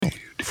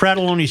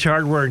Fratelloni's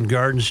Hardware and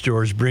Garden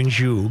Stores brings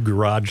you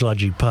Garage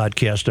Logic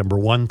Podcast number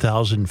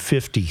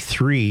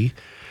 1053,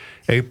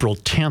 April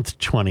 10th,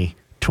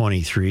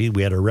 2023.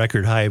 We had a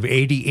record high of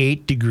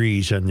 88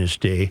 degrees on this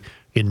day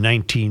in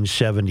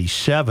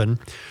 1977,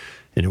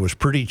 and it was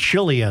pretty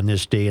chilly on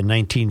this day in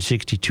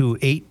 1962,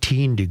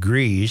 18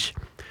 degrees.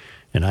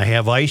 And I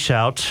have ice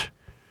outs.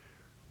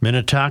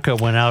 Minnetonka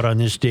went out on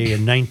this day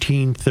in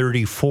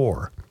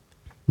 1934,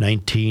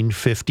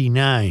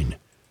 1959,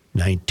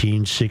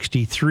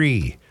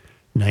 1963,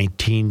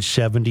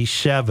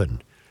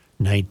 1977,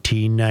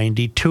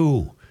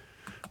 1992.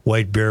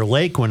 White Bear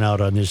Lake went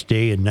out on this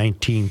day in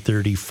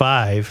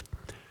 1935,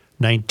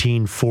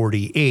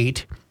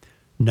 1948,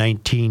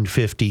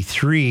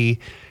 1953,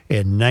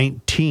 and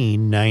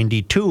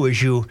 1992.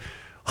 As you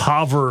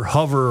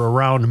hover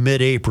around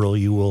mid-April,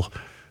 you will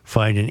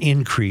find an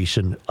increase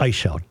in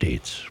ice-out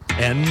dates.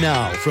 And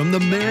now, from the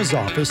mayor's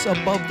office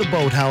above the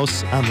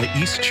boathouse on the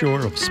east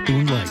shore of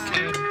Spoon Lake,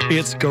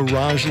 it's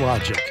Garage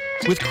Logic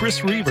with Chris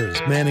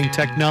Reavers manning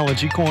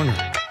Technology Corner,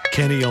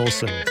 Kenny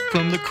Olson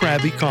from the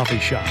Krabby Coffee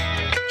Shop,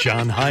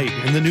 John Haidt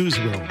in the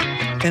newsroom,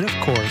 and of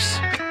course,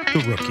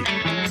 the Rookie.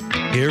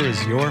 Here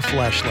is your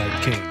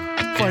Flashlight King,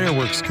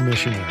 Fireworks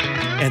Commissioner,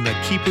 and the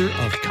Keeper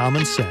of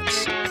Common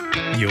Sense,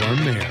 your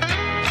Mayor,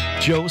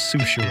 Joe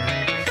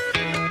Soucheray.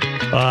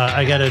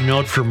 I got a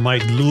note from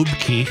Mike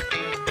Lubke.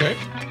 Okay.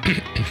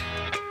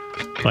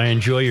 I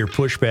enjoy your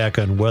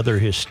pushback on weather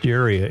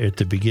hysteria at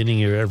the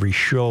beginning of every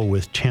show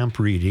with temp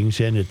readings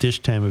and at this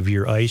time of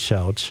year ice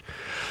outs.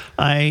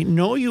 I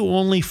know you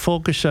only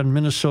focus on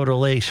Minnesota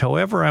lakes.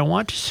 However, I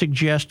want to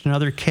suggest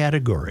another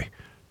category,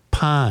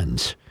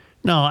 ponds.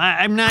 No,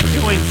 I'm not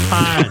doing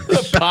ponds.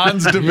 The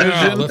ponds division.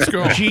 Yeah, let's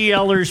go.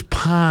 GLers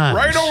ponds.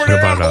 Right over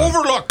there on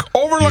Overlook.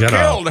 Overlook You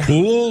Hill. got a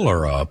pool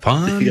or a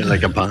pond? You got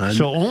like a pond.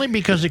 So only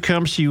because it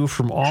comes to you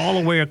from all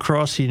the way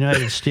across the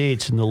United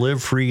States in the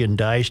live free and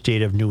die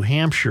state of New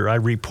Hampshire, I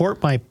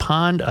report my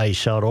pond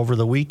ice out over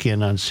the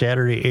weekend on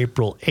Saturday,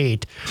 April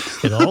 8th.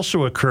 It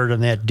also occurred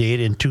on that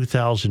date in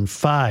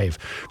 2005.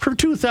 From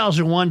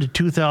 2001 to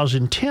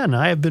 2010,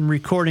 I have been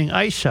recording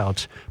ice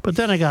outs, but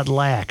then I got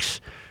lax.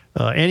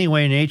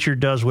 Anyway, nature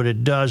does what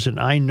it does, and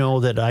I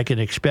know that I can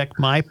expect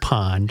my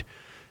pond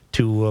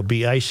to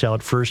be ice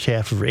out first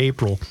half of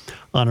April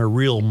on a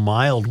real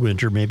mild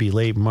winter, maybe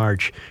late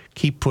March.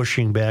 Keep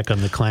pushing back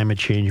on the climate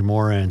change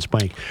morons,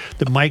 Mike.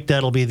 Mike,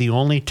 that'll be the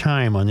only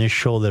time on this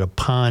show that a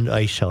pond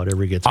ice out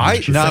ever gets I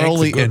mentioned. not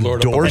only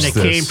endorse and this.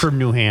 it came from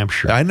New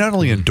Hampshire. I not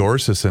only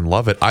endorse this and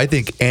love it, I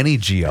think any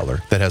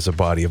GLer that has a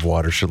body of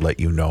water should let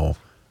you know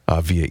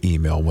via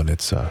email when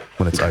it's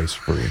ice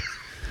free.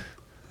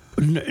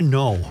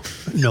 No,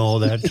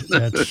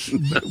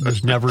 that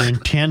was never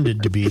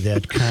intended to be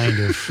that kind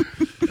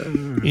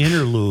of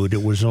interlude.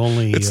 It was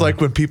only... It's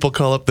like when people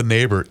call up the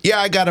neighbor. Yeah,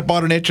 I got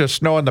about an inch of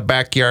snow in the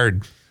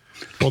backyard.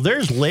 Well,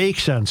 there's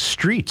lakes on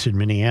streets in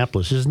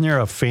Minneapolis. Isn't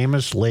there a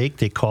famous lake?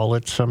 They call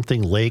it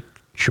something Lake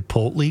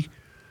Chipotle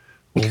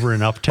over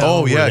in Uptown.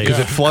 Oh, yeah, because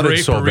it flooded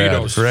great so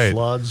burritos. bad. Right.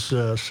 Floods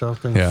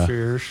something Yeah.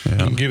 fierce. You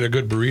can get a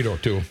good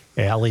burrito, too.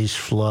 Alleys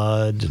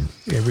flood and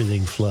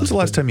everything floods. When's the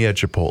last time you had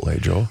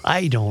Chipotle, Joe?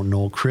 I don't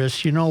know,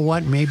 Chris. You know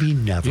what? Maybe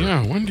never.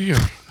 Yeah, when do you...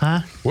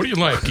 Huh? What do you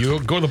like? You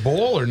go to the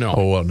bowl or no?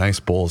 Oh, well, a nice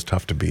bowl is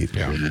tough to beat.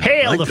 Yeah.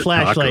 Hail like the the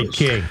Flashlight tacos.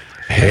 King.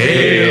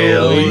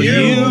 Hail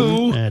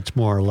you. That's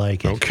more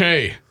like it.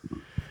 Okay.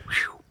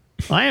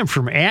 I am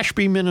from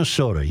Ashby,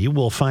 Minnesota. You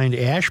will find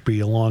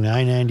Ashby along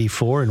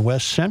I-94 in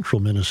west central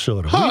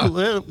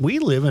Minnesota. We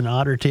live in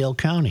Otter Tail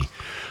County.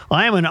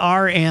 I am an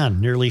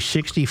RN, nearly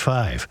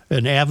 65,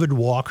 an avid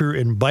walker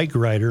and bike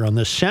rider on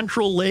the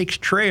Central Lakes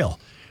Trail,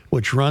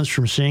 which runs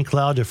from St.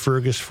 Cloud to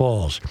Fergus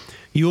Falls.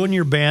 You and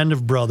your band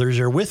of brothers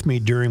are with me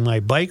during my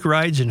bike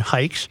rides and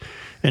hikes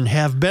and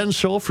have been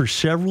so for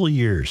several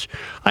years.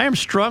 I am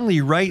strongly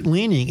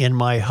right-leaning, and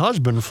my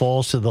husband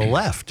falls to the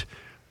left.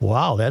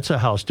 Wow, that's a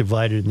house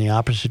divided in the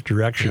opposite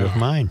direction of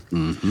mine.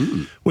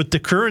 Mm-hmm. With the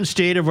current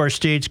state of our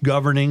state's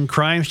governing,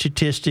 crime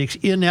statistics,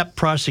 inept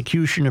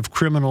prosecution of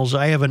criminals,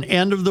 I have an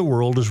end of the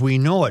world as we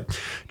know it.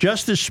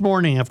 Just this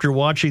morning, after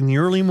watching the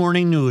early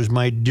morning news,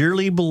 my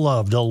dearly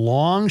beloved, a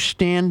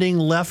long-standing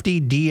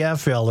lefty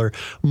DFLer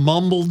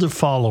mumbled the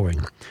following.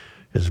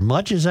 As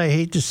much as I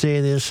hate to say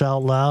this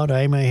out loud,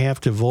 I may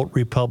have to vote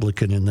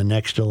Republican in the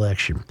next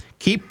election.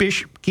 Keep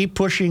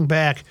pushing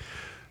back,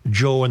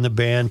 Joe and the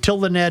band. Till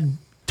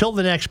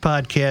the next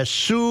podcast,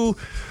 Sue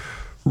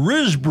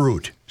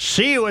Risbrut.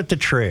 See you at the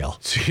trail.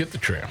 See you at the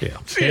trail. Yeah.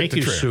 See you at Thank the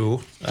you, trail.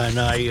 Sue. And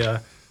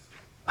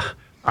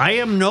I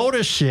am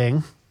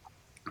noticing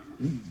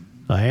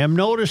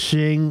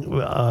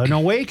an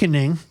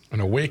awakening.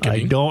 An awakening.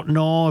 I don't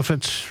know if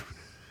it's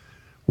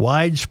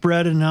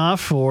widespread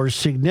enough or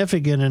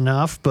significant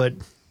enough, but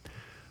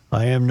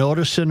I am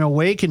noticing an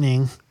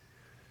awakening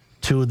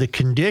to the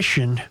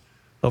condition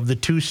of the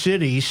two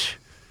cities,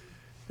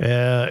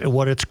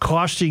 what it's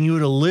costing you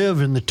to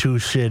live in the two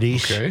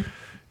cities, Okay.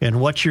 and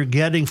what you're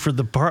getting for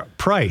the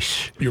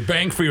price. Your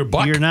bang for your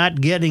buck. You're not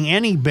getting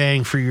any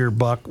bang for your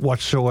buck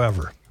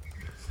whatsoever.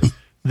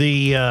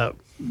 The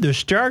The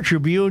Star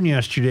Tribune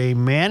yesterday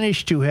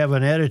managed to have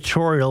an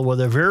editorial with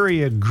a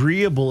very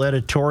agreeable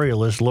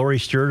editorialist, Lori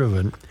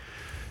Sturdivant,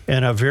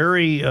 and a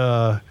very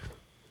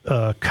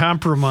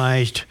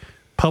compromised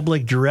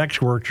public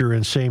director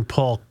in St.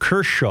 Paul,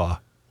 Kershaw.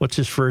 What's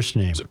his first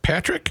name? Is it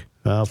Patrick?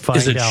 I'll find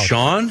Is it out.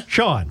 Sean?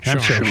 Sean. I'm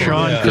sorry,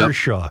 Sean Yeah.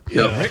 Kershaw.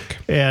 Rick?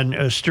 And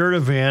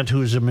Sturdivant,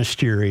 who's a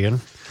Mysterian,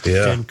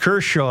 Yeah. and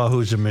Kershaw,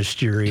 who's a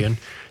Mysterian.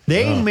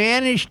 They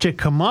managed to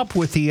come up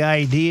with the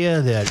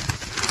idea that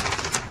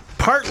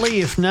partly,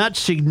 if not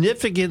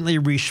significantly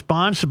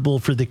responsible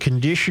for the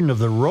condition of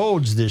the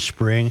roads this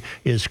spring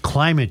is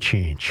climate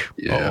change.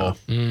 Yeah.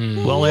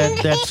 Well,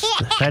 that's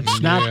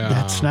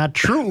not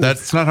true.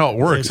 That's not how it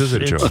works, is it,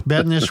 Joe? It's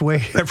been this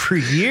way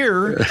every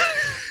year.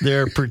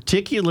 They're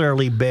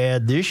particularly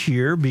bad this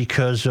year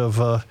because of,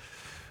 a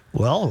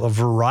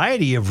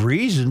variety of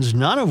reasons,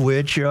 none of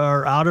which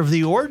are out of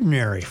the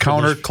ordinary. for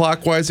this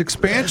Counterclockwise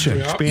expansion.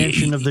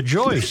 expansion of the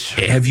Joyce.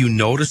 Have you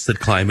noticed that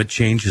climate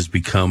change has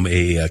become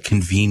a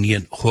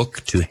convenient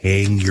hook to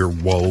hang your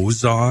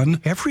woes on?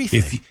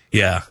 Everything.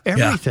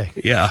 Everything.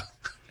 Yeah.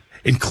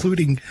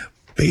 Including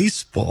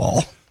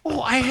baseball.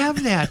 Oh, I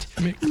have that.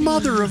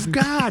 Mother of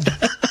God.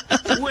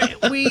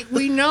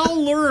 We now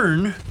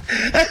learn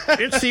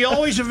it's the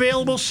always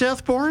available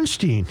Seth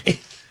Bornstein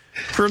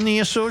from the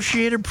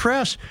Associated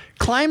Press.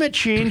 Climate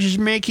change is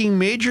making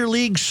major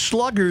league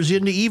sluggers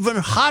into even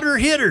hotter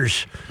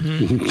hitters,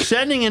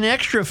 sending an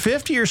extra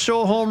 50 or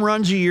so home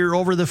runs a year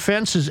over the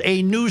fences,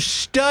 a new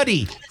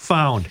study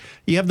found.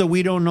 You have the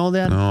We Don't Know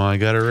That? Oh, I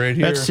got it right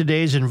here. That's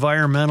today's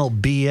environmental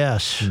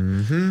BS.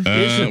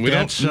 Isn't We that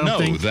don't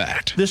something? know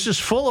that. This is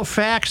full of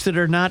facts that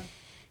are not.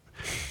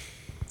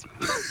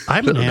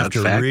 I'm going to have Not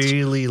to facts.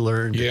 really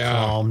learn to Yeah.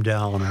 calm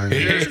down. Aren't I?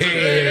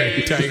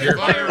 Hey, Tiger.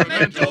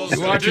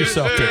 Watch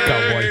yourself there,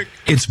 cowboy.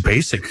 It's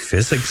basic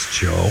physics,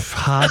 Joe.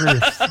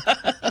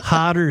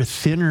 Hotter,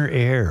 thinner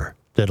air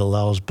that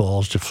allows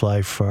balls to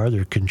fly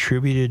farther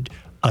contributed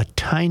a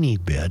tiny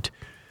bit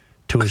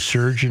to a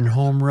surge in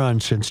home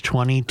runs since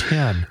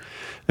 2010,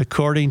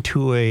 according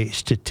to a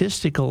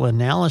statistical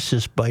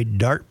analysis by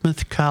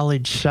Dartmouth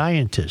College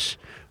scientists,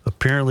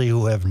 apparently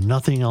who have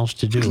nothing else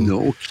to do.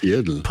 No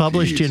kidding.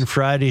 Published Jeez. in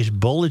Friday's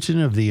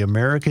Bulletin of the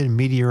American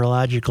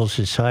Meteorological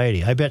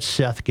Society. I bet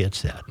Seth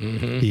gets that.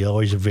 The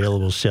always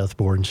available Seth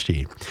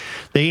Bornstein.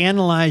 They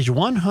analyzed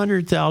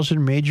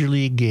 100,000 Major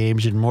League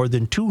games and more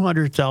than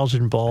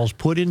 200,000 balls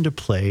put into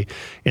play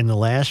in the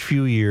last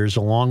few years,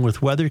 along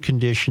with weather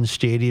conditions,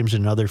 stadiums,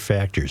 and other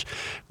factors.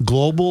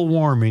 Global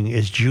warming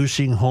is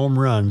juicing home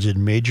runs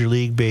in Major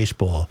League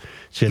Baseball,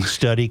 said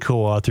study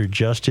co-author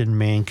Justin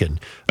Mankin,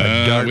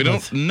 We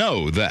don't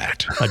know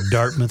that. a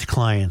Dartmouth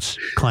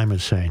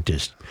climate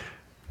scientist.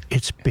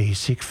 It's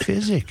basic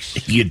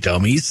physics. You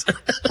dummies.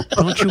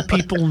 Don't you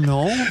people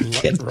know?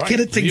 Get it Leave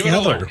it together.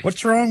 alone.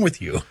 What's wrong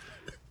with you?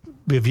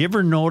 Have you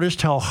ever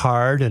noticed how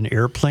hard an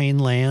airplane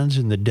lands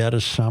in the dead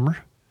of summer?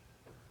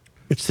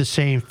 It's the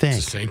same thing.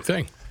 It's the same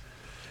thing.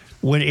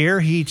 When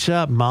air heats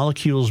up,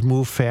 molecules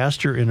move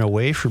faster and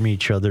away from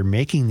each other,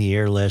 making the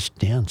air less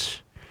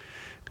dense.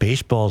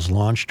 Baseballs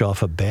launched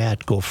off a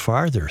bat go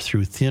farther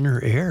through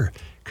thinner air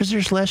because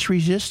there's less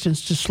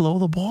resistance to slow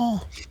the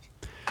ball.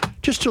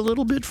 Just a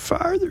little bit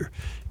farther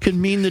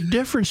can mean the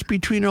difference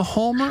between a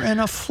homer and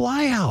a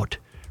flyout.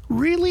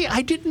 Really?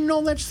 I didn't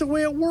know that's the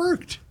way it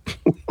worked.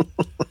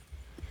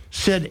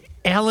 Said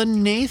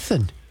Alan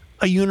Nathan,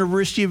 a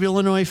University of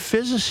Illinois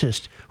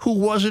physicist who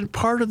wasn't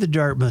part of the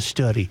Dartmouth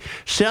study.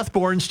 Seth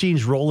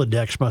Bornstein's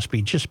Rolodex must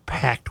be just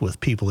packed with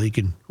people he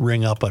can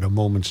ring up at a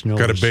moment's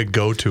notice. Got a big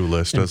go-to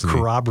list, and doesn't he?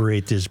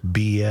 corroborate this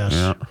BS.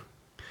 Yeah.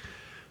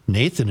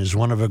 Nathan is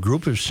one of a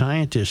group of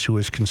scientists who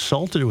has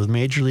consulted with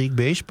Major League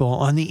Baseball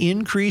on the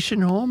increase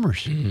in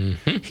homers.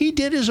 He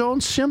did his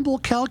own symbol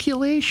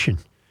calculation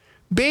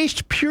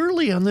based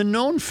purely on the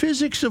known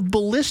physics of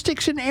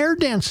ballistics and air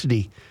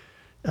density.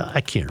 I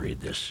can't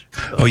read this.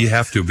 Oh, you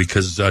have to,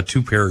 because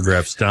 2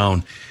 paragraphs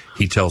down,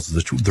 he tells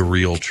the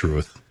real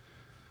truth.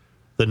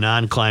 The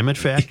non-climate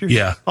factors?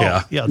 Yeah,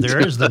 yeah. Yeah,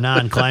 there is the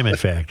non-climate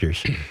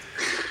factors.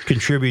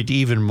 Contribute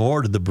even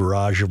more to the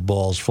barrage of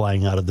balls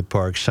flying out of the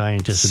park,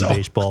 scientists and So-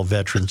 baseball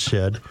veterans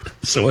said.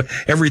 So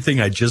everything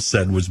I just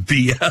said was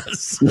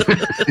BS.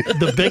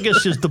 The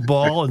biggest is the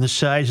ball and the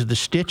size of the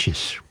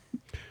stitches.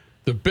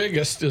 The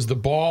biggest is the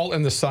ball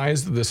and the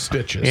size of the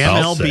stitches.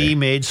 I'll say. MLB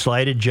made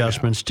slight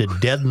adjustments to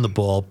deaden the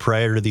ball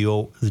prior to the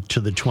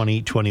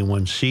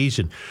 2021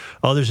 season.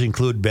 Others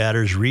include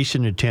batters'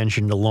 recent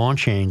attention to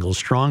launch angles,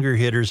 stronger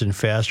hitters, and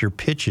faster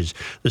pitches.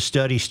 The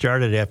study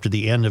started after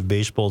the end of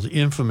baseball's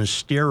infamous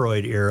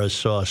steroid era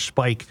saw a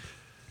spike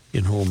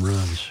in home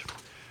runs.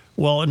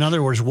 Well, in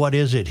other words, what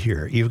is it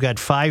here? You've got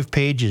 5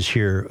 pages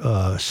here,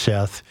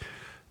 Seth.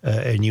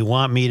 And you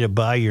want me to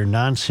buy your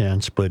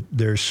nonsense, but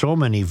there's so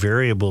many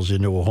variables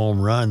into a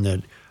home run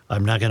that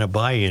I'm not going to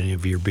buy any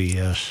of your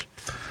BS.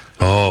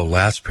 Oh,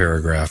 last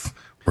paragraph.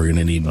 We're going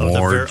to need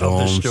more of the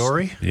domes.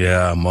 story?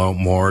 Yeah,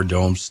 more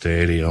dome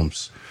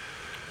stadiums.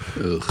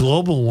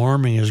 Global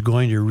warming is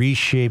going to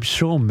reshape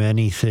so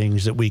many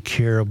things that we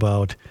care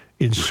about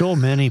in so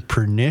many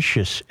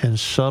pernicious and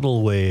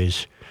subtle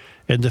ways.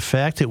 And the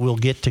fact that we'll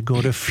get to go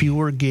to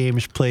fewer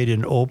games played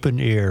in open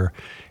air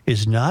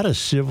is not a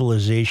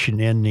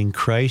civilization-ending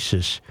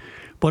crisis,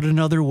 but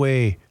another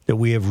way that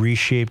we have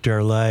reshaped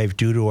our life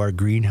due to our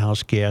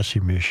greenhouse gas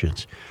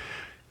emissions.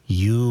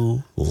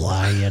 You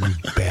lying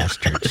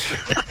bastards.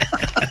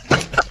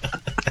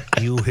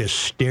 You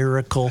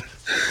hysterical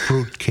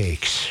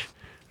fruitcakes.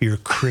 You're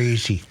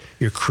crazy.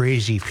 You're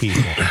crazy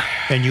people.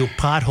 And you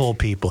pothole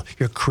people.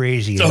 You're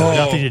crazy. It has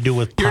nothing to do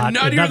with You're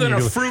nuttier than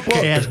a fruitcake.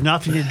 It has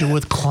nothing to do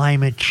with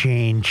climate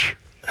change.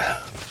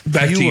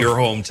 Back to your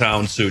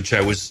hometown, Such.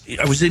 I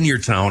was in your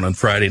town on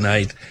Friday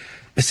night.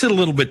 I sit a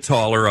little bit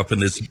taller up in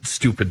this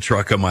stupid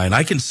truck of mine.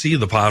 I can see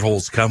the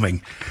potholes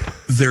coming.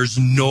 There's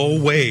no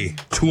way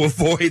to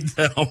avoid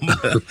them.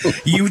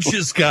 You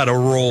just got to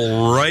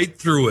roll right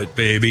through it,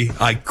 baby.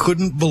 I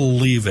couldn't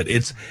believe it.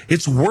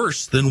 It's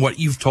worse than what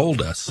you've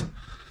told us.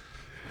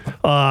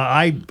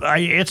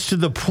 It's to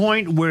the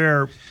point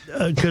where,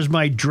 because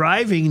my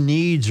driving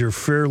needs are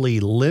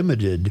fairly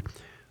limited,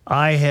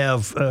 I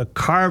have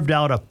carved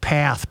out a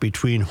path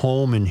between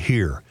home and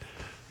here.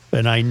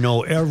 And I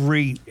know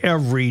every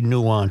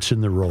nuance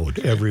in the road,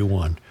 every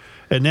one.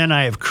 And then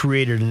I have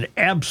created an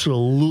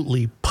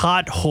absolutely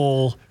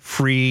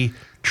pothole-free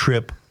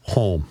trip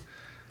home.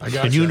 I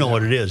got and you know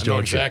what it is, I know don't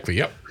exactly.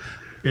 you?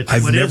 Yep.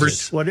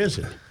 What is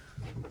it?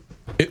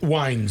 It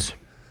winds.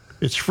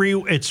 It's free.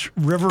 It's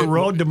River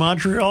Road to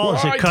Montreal.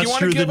 As it cuts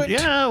through the.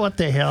 Yeah, what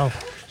the hell?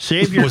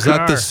 Save your Was car.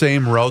 that the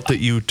same route that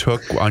you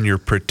took on your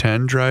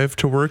pretend drive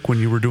to work when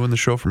you were doing the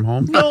show from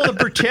home? No, the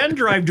pretend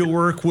drive to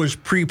work was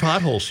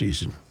pre-pothole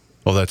season.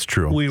 Oh, that's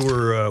true. We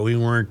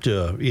weren't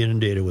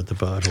inundated with the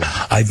potholes.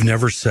 I've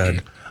never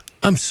said,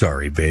 "I'm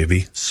sorry,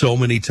 baby," so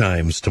many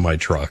times to my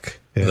truck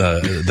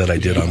that I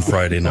did on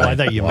Friday night. I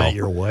thought you meant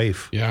your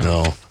wife. Yeah.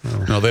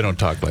 No, they don't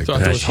talk like So I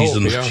that. thought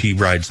it was She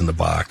rides in the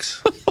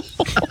box.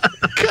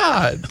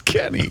 God,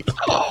 Kenny.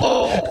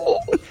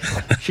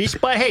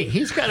 Hey,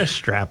 he's got a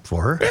strap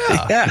for her.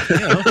 Yeah.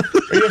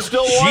 Are you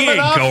still warm She ain't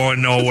enough?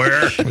 going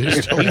nowhere.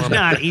 He's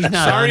not.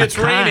 Sorry, it's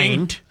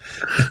raining.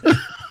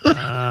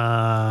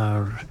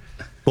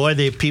 Boy,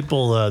 the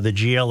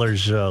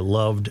GLers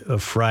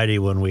loved Friday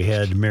when we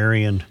had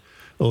Marion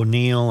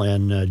O'Neill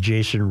and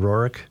Jason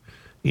Rorick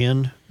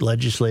in,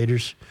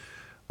 legislators.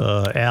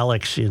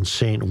 Alex in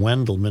St.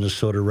 Wendell,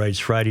 Minnesota, writes,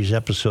 Friday's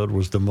episode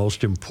was the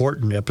most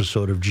important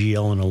episode of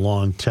GL in a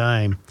long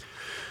time.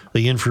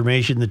 The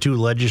information the two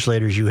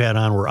legislators you had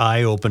on were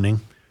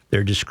eye-opening.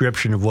 Their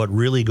description of what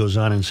really goes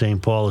on in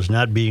St. Paul is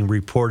not being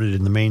reported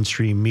in the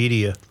mainstream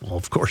media. Well,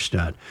 of course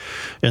not.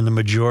 And the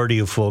majority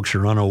of folks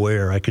are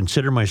unaware. I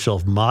consider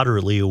myself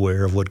moderately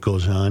aware of what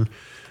goes on.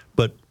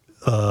 But,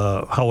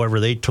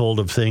 however, they told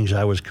of things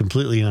I was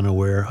completely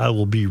unaware. I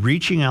will be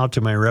reaching out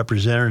to my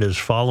representatives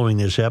following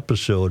this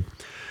episode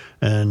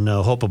and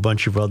hope a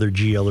bunch of other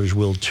GLers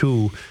will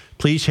too.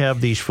 Please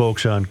have these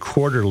folks on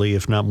quarterly,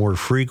 if not more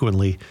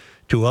frequently,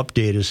 to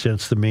update us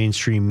since the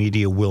mainstream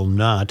media will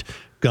not.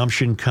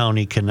 Gumption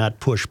County cannot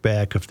push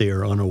back if they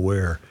are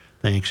unaware.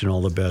 Thanks and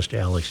all the best,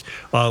 Alex.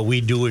 We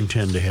do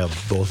intend to have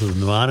both of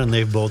them on, and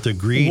they've both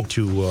agreed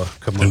to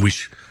come on. And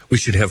we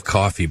should have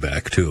Coffee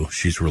back, too.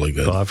 She's really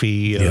good.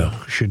 Coffee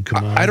should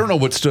come on. I don't know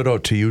what stood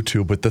out to you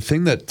two, but the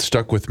thing that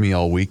stuck with me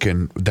all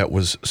weekend that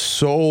was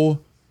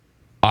so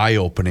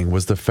eye-opening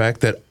was the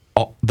fact that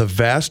the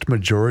vast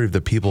majority of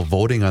the people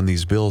voting on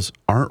these bills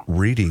aren't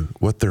reading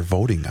what they're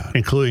voting on,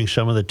 including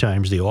some of the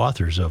times the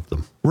authors of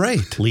them.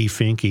 Right, Lee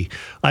Finke.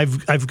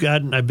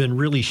 I've been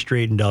really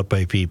straightened out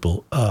by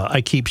people.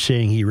 I keep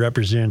saying he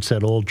represents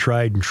that old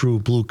tried and true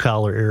blue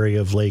collar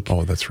area of Lake.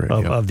 Oh, that's right.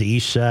 Of the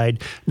east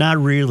side. Not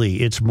really.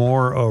 It's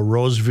more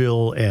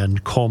Roseville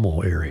and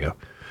Como area.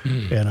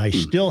 And I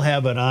still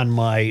have it on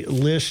my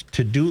list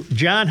to do.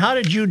 John, how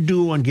did you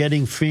do on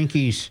getting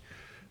Finke's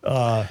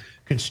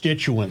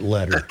constituent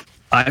letter?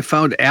 I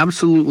found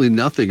absolutely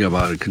nothing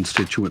about a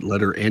constituent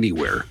letter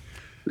anywhere.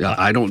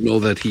 I don't know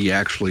that he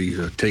actually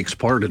takes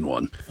part in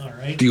one. All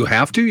right. Do you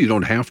have to? You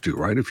don't have to,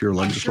 right? If you're a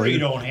I'm sure legislator. you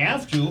don't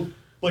have to,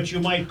 but you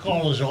might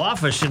call his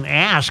office and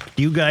ask,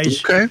 do you guys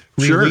sure.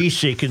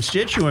 release a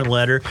constituent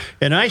letter?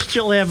 And I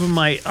still have on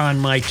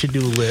my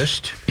to-do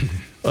list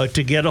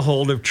to get a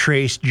hold of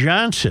Trace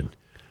Johnson,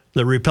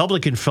 the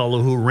Republican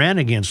fellow who ran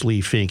against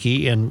Lee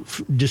Finke, and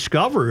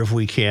discover, if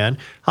we can,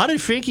 how did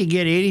Finke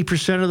get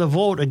 80% of the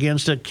vote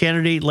against a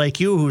candidate like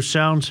you who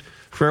sounds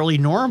fairly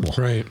normal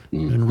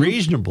and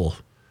reasonable?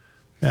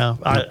 Yeah,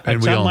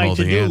 and we all know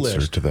the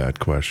answer to that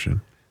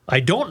question. I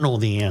don't know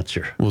the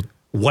answer. Well,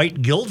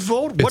 white guilt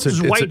vote? What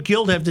does white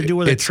guilt have to do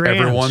with it's a trans?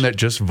 Everyone that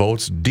just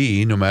votes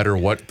D, no matter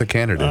what the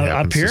candidate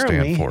happens to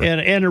stand for.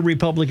 And a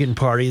Republican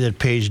Party that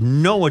pays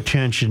no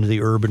attention to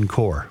the urban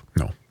core.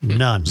 No.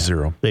 None.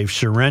 Zero. They've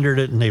surrendered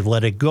it and they've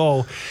let it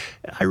go.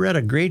 I read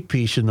a great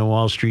piece in the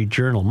Wall Street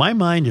Journal. My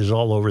mind is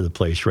all over the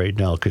place right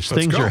now because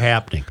things are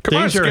happening.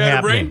 Things are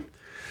happening.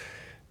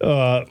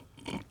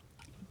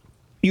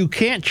 You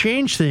can't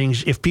change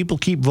things if people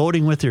keep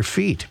voting with their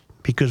feet.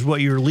 because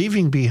what you're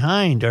leaving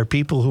behind are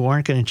people who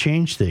aren't going to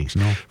change things.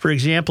 No. For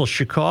example,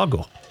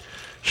 Chicago.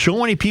 So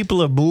many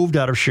people have moved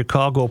out of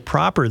Chicago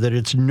proper that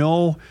it's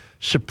no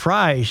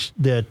surprise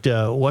that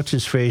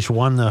what's-his-face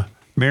won the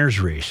mayor's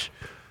race.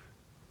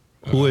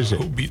 Who is it?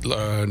 Who beat,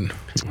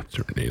 what's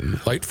her name?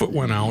 Lightfoot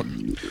went out,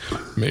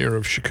 mayor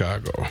of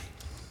Chicago.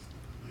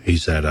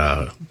 He's at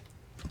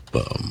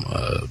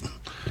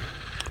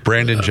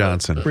Brandon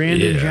Johnson.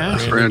 Brandon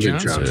Johnson. Brandon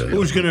Johnson.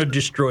 Who's going to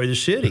destroy the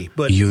city?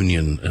 But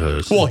Union.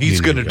 Well,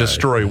 he's going to guy.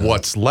 destroy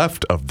what's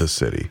left of the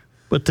city.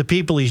 But the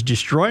people he's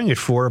destroying it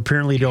for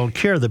apparently don't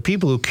care. The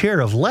people who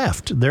care have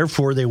left.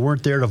 Therefore, they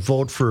weren't there to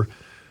vote for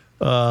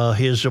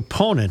his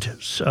opponent.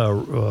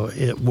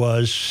 It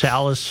was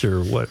Salas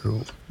or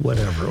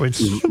whatever.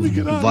 It's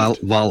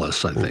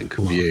Vallis, I think.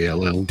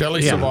 Vall.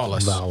 Deli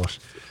Savalas. Vallis.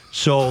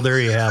 So there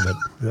you have it.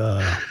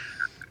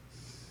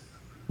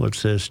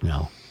 What's this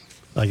now?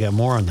 I got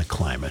more on the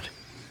climate.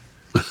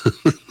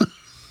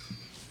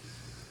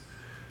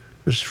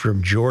 This is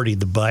from Jordy,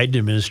 the Biden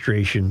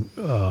administration.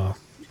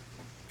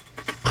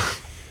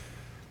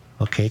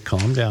 Okay,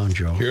 calm down,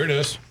 Joe. Here it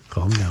is.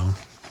 Calm down.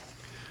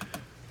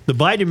 The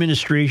Biden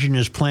administration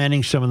is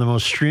planning some of the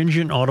most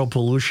stringent auto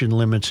pollution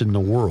limits in the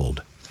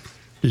world,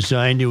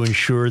 designed to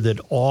ensure that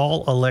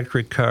all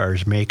electric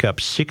cars make up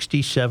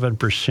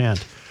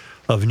 67%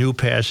 of new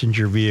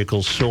passenger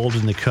vehicles sold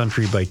in the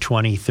country by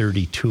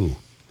 2032.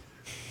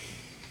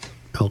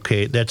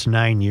 Okay, that's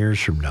 9 years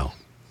from now.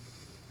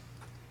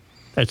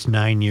 That's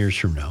 9 years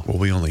from now. Well,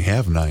 we only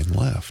have 9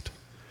 left.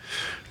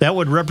 That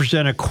would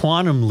represent a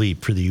quantum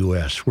leap for the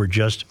U.S., where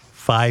just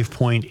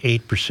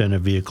 5.8%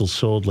 of vehicles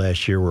sold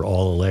last year were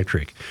all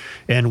electric,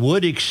 and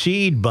would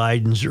exceed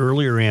Biden's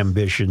earlier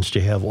ambitions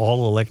to have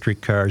all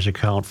electric cars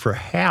account for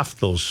half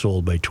those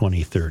sold by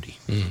 2030.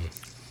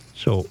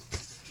 So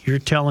you're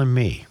telling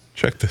me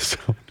Check this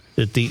out.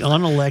 that the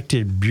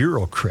unelected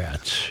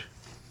bureaucrats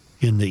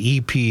in the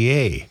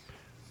EPA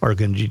are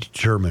going to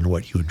determine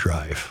what you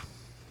drive.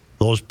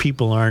 Those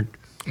people aren't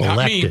Not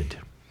me. elected.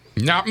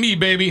 Not me,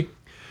 baby.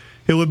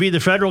 It would be the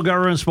federal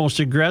government's most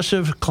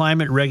aggressive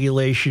climate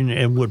regulation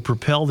and would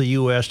propel the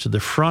U.S. to the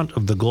front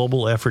of the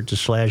global effort to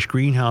slash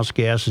greenhouse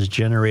gases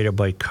generated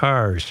by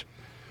cars.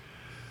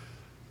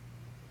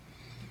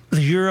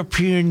 The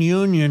European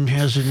Union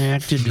has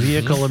enacted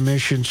vehicle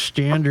emission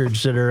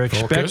standards that are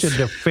expected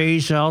to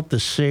phase out the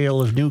sale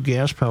of new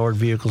gas-powered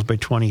vehicles by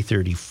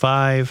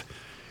 2035.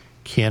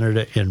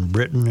 Canada and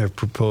Britain have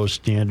proposed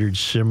standards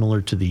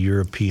similar to the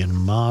European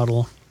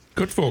model.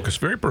 Good focus.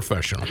 Very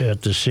professional.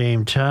 At the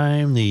same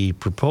time, the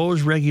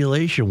proposed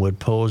regulation would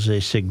pose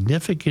a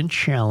significant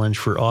challenge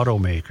for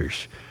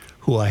automakers,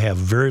 who I have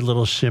very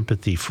little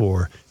sympathy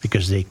for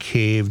because they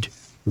caved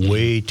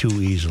way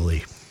too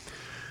easily.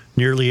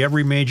 Nearly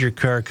every major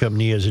car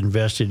company has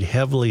invested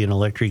heavily in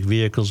electric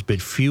vehicles,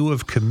 but few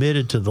have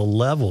committed to the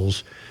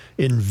levels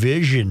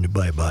envisioned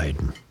by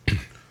Biden.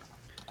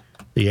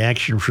 The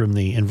action from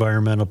the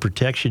Environmental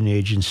Protection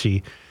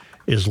Agency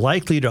is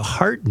likely to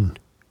hearten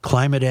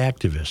climate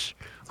activists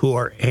who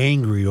are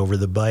angry over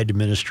the Biden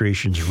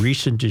administration's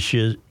recent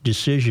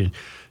decision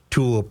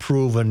to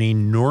approve an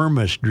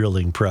enormous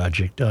drilling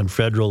project on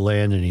federal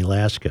land in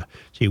Alaska.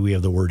 See, we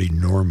have the word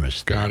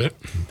enormous. Got it.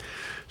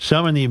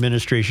 Some in the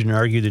administration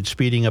argue that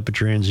speeding up a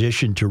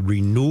transition to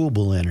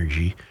renewable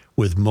energy,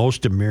 with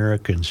most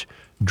Americans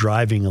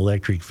driving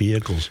electric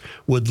vehicles,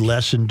 would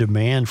lessen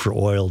demand for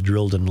oil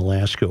drilled in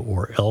Alaska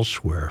or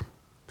elsewhere.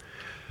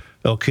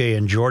 Okay,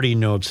 and Jordy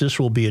notes this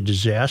will be a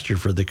disaster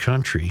for the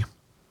country.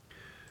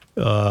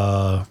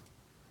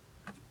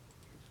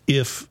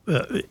 This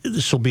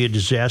will be a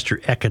disaster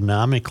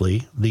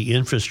economically. The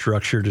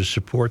infrastructure to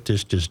support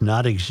this does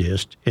not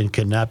exist and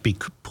cannot be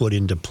put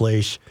into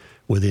place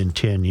within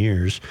 10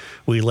 years.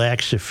 We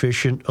lack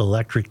sufficient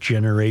electric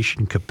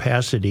generation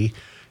capacity,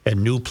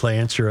 and new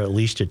plants are at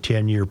least a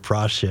 10-year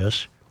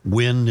process.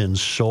 Wind and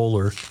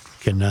solar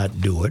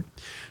cannot do it.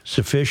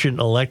 Sufficient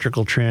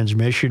electrical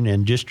transmission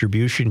and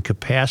distribution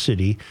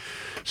capacity.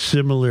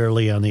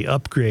 Similarly, on the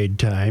upgrade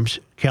times,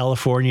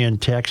 California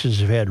and Texas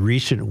have had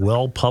recent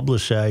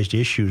well-publicized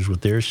issues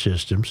with their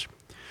systems.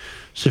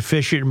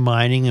 Sufficient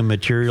mining and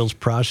materials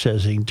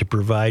processing to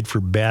provide for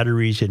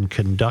batteries and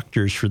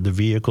conductors for the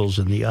vehicles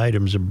and the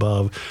items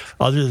above.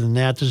 Other than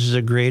that, this is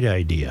a great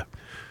idea.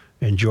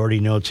 And Jordy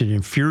notes, it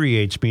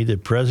infuriates me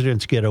that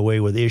presidents get away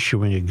with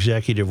issuing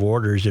executive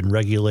orders and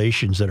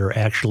regulations that are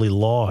actually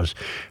laws.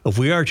 If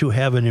we are to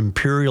have an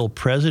imperial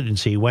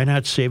presidency, why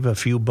not save a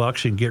few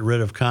bucks and get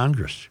rid of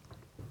Congress?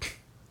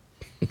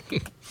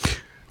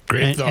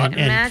 Great thought.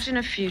 Imagine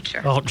a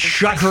future. Oh,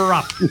 shut her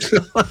up.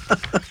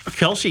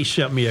 Kelsey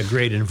sent me a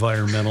great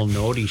environmental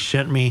note. He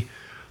sent me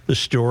the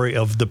story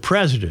of the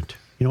president.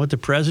 You know what the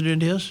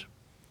president is?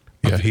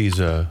 Yeah, he's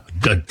a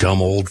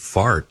dumb old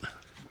fart.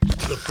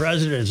 The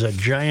president is a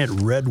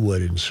giant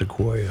redwood in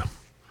Sequoia.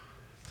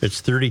 It's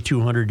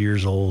 3,200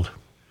 years old.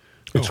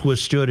 It's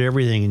withstood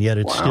everything, and yet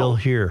it's still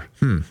here.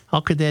 How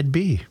could that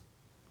be?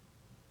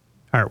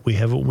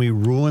 Haven't we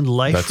ruined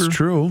life That's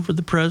true. for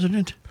the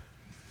president?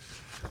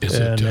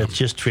 It's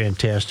just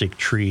fantastic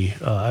tree.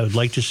 I would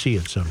like to see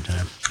it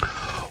sometime.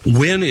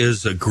 When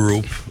is a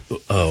group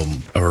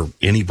or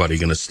anybody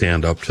going to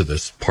stand up to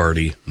this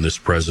party and this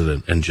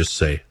president and just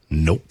say,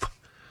 nope?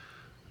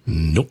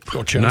 Nope.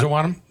 Don't Chenzo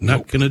want him?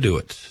 Not going to do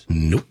it.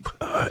 Nope.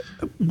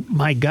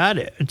 My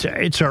God,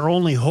 it's our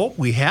only hope.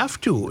 We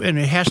have to, and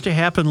it has to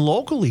happen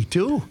locally,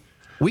 too.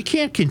 We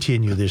can't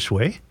continue this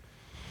way.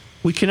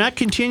 We cannot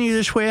continue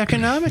this way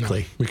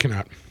economically. No, we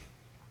cannot.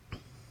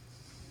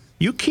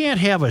 You can't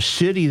have a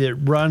city that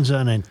runs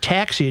on a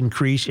tax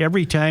increase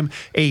every time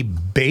a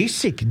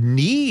basic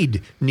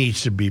need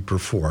needs to be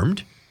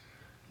performed.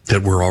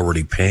 That we're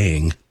already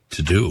paying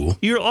to do.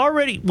 You're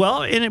already,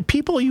 and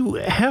people, you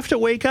have to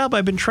wake up.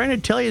 I've been trying to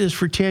tell you this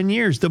for 10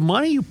 years. The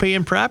money you pay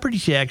in property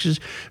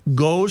taxes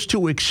goes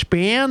to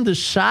expand the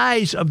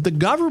size of the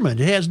government.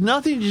 It has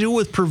nothing to do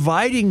with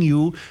providing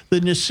you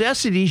the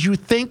necessities you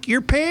think you're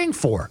paying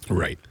for.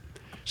 Right.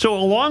 So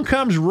along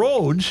comes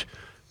roads,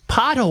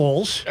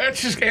 potholes.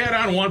 Let's just add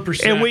on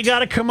 1%. And we got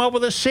to come up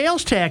with a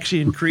sales tax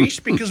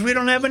increase because we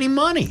don't have any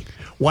money.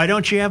 Why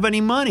don't you have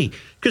any money?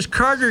 Because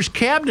Carter's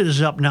cabinet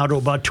is up now to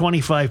about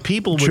 25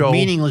 people with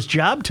meaningless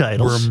job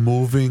titles. We're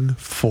moving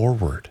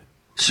forward.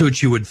 So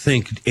you would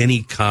think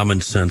any common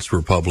sense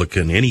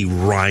Republican, any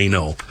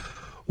rhino,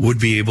 would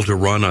be able to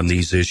run on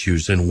these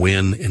issues and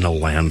win in a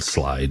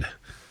landslide.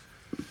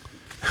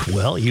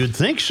 Well, you'd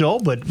think so,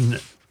 but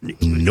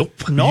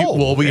nope.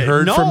 No. We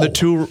heard from the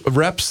two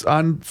reps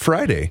on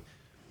Friday.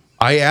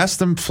 I asked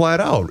them flat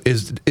out,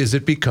 is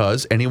it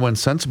because anyone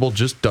sensible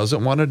just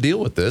doesn't want to deal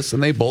with this?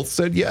 And they both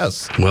said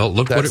yes. Well,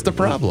 that's the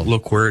problem.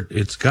 Look where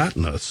it's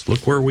gotten us.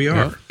 Look where we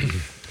are. Yeah.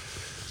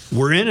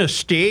 We're in a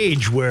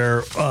stage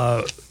where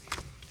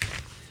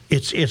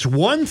it's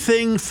one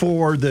thing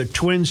for the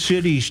Twin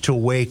Cities to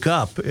wake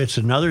up. It's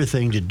another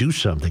thing to do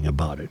something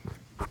about it.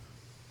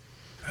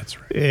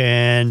 That's right.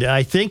 And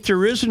I think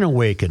there is an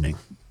awakening.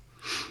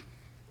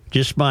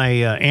 Just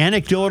my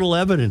anecdotal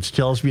evidence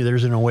tells me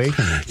there's an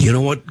awakening. You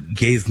know what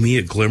gave me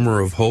a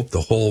glimmer of hope?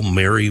 The whole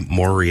Mary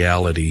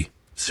Moriarty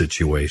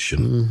situation.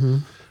 Mm-hmm.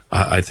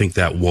 I think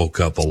that woke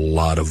up a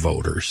lot of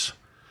voters.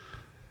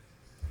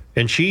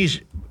 And she's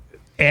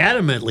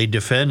adamantly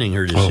defending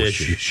her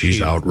decision.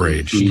 She's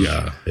outraged.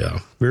 Yeah.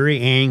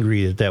 Very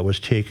angry that was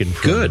taken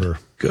from her.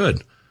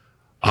 Good.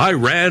 I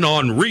ran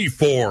on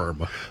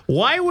reform.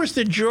 Why was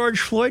the George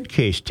Floyd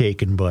case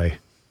taken by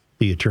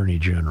the Attorney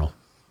General?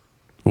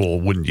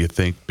 Well, wouldn't you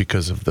think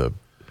because of the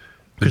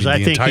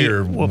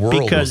entire world?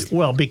 Because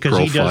profile,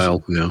 he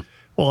does. Yeah.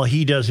 Well,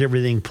 he does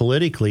everything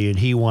politically, and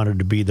he wanted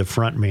to be the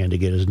front man to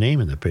get his name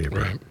in the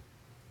paper.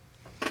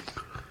 Right.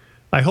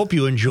 I hope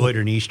you enjoyed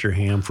an Easter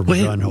ham from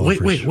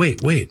Gunhofer's.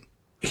 Wait.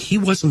 He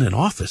wasn't in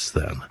office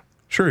then.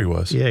 Sure, he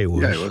was. Yeah, he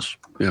was. Yeah, he was.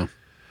 Yeah.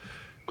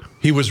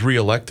 He was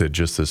reelected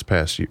just this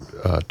past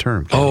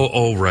term.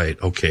 Oh, right.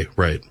 Okay,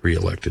 right.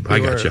 Reelected. I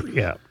got you.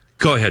 Yeah.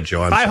 Go ahead,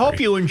 Joe. I hope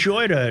you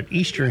enjoyed an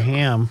Easter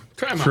ham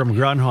from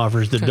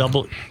Grunhofer's.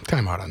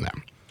 Time out on that.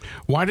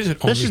 Why does it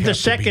only This is the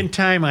second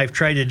time I've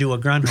tried to do a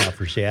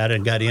Grunhofer's ad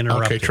and got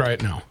interrupted. Okay, try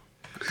it now.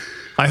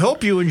 I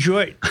hope you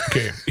enjoyed.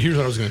 Okay, here's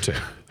what I was going to say.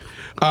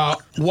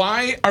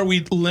 Why are we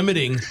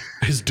limiting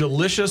his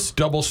delicious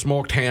double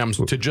smoked hams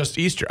to just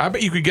Easter? I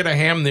bet you could get a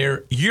ham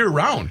there year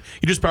round.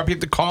 You just probably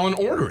have to call and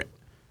order it.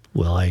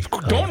 Well,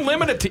 don't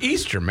limit it to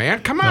Easter,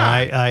 man. Come on.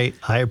 I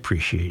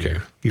appreciate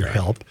your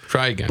help.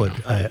 Try again. But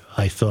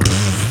I thought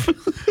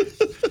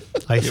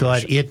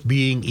it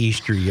being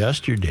Easter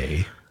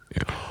yesterday,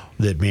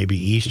 that maybe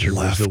Easter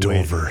was the way.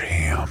 Leftover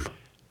ham.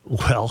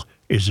 Well,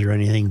 is there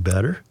anything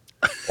better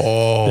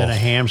than a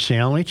ham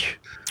sandwich?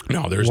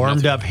 No, there's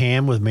warmed nothing. Up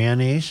ham with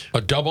mayonnaise.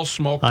 A double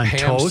smoked on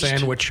ham toast?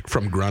 sandwich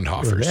from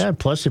Grunhofer's. Yeah,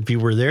 plus if you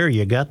were there,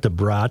 you got the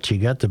brats, you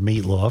got the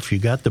meatloaf, you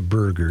got the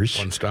burgers.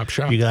 One-stop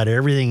shop. You got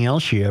everything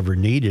else you ever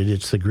needed.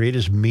 It's the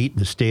greatest meat in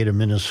the state of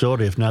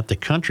Minnesota, if not the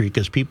country,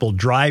 because people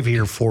drive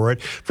here for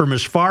it from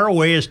as far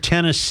away as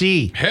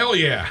Tennessee. Hell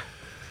yeah.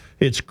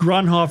 It's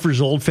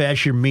Grunhofer's Old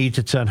Fashioned Meats.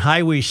 It's on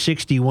Highway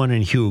 61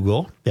 in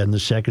Hugo, and the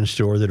second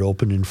store that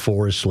opened in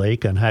Forest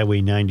Lake on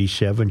Highway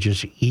 97,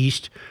 just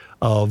east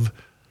of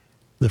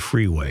the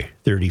Freeway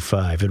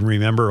 35. And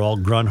remember, all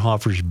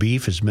Grunhofer's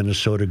beef is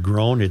Minnesota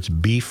grown. It's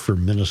beef for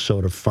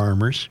Minnesota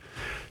farmers.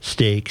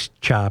 Steaks,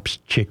 chops,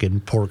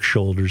 chicken, pork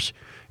shoulders.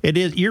 It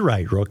is. You're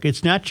right, Rook.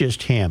 It's not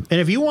just ham.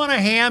 And if you want a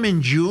ham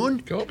in June,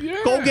 go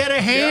get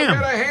a ham.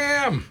 Get a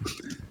ham.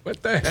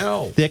 What the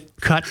hell? Thick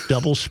cut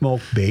double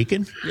smoked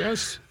bacon.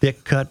 Yes.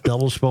 Thick cut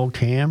double smoked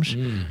hams.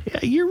 Yeah,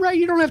 you're right.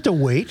 You don't have to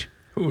wait.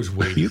 Who's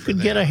waiting? You can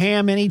get a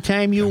ham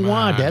anytime you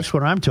want. That's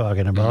what I'm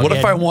talking about. What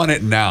if I want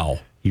it now?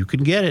 You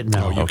can get it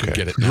now. You can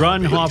get it now.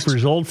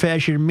 Grunhofer's Old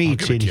Fashioned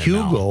Meats in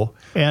Hugo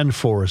and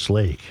Forest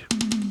Lake.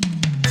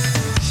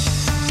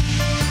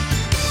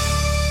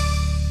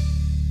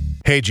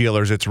 Hey,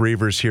 GLers, it's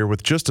Reavers here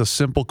with just a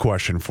simple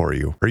question for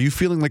you. Are you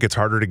feeling like it's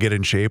harder to get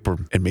in shape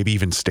and maybe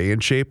even stay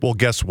in shape? Well,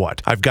 guess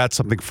what? I've got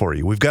something for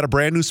you. We've got a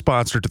brand new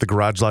sponsor to the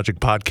Garage Logic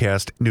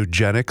podcast,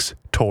 Nugenix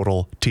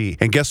Total T.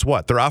 And guess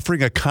what? They're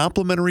offering a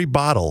complimentary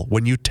bottle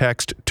when you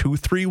text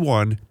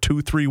 231-2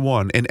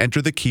 231 and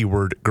enter the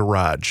keyword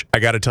garage. I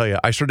got to tell you,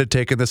 I started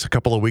taking this a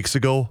couple of weeks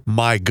ago.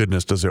 My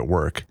goodness, does it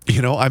work. You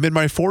know, I'm in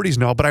my 40s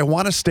now, but I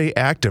want to stay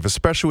active,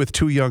 especially with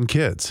 2 young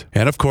kids.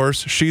 And of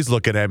course, she's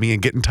looking at me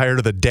and getting tired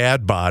of the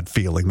dad bod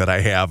feeling that I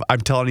have.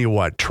 I'm telling you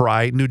what,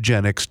 try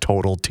Nugenix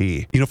Total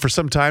T. You know, for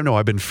some time now,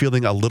 I've been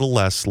feeling a little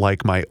less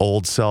like my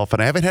old self,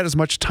 and I haven't had as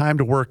much time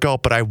to work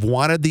out, but I've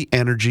wanted the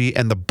energy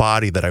and the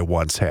body that I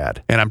once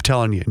had. And I'm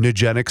telling you,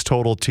 Nugenix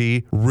Total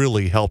T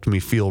really helped me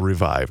feel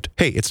revived.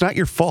 Hey, it's not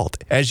your fault.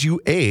 As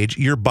you age,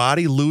 your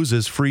body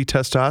loses free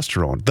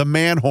testosterone, the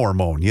man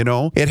hormone, you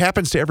know? It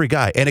happens to every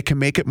guy, and it can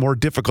make it more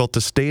difficult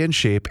to stay in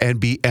shape and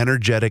be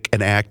energetic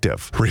and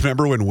active.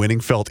 Remember when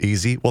winning felt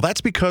easy? Well, that's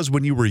because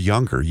when you were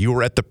younger, you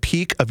were at the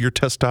peak of your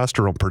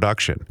testosterone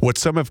production. What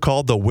some have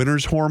called the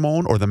winner's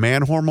hormone or the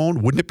man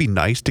hormone, wouldn't it be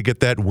nice to get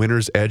that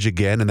winner's edge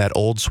again and that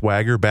old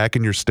swagger back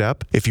in your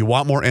step? If you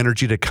want more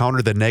energy to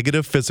counter the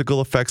negative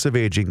physical effects of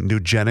aging,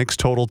 Nugenix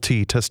Total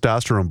T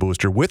Testosterone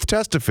Booster with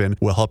Testofen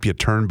will help you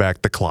turn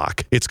back the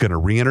clock. It's going to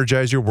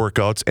re-energize your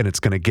workouts, and it's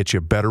going to get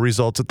you better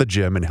results at the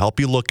gym and help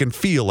you look and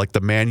feel like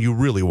the man you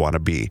really want to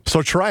be.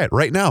 So try it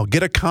right now.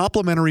 Get a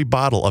complimentary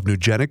bottle of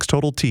Nugenix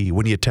Total T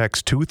when you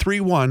text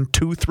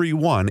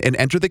 231-231 and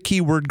enter the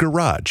keyword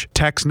garage.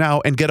 Text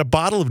now and get a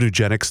bottle of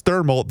Nugenix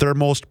Thermal, their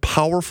most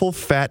powerful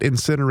fat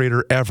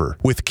incinerator ever,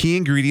 with key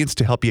ingredients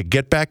to help you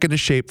get back into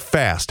shape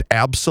fast,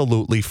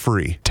 absolutely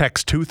free.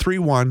 Text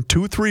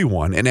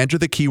 231-231 and enter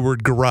the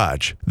keyword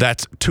garage.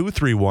 That's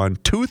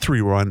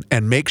 231-231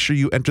 and make sure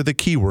you enter the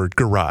keyword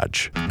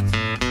garage.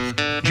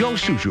 Joe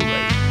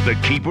Soucheray, the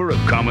keeper of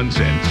common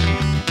sense.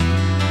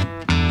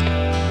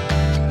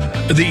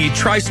 The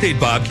Tri-State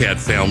Bobcat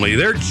family,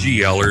 they're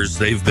GLers.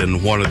 They've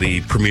been one of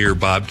the premier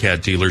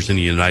Bobcat dealers in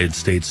the United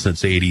States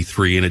since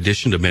 '83. In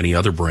addition to many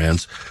other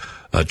brands,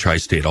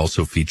 Tri-State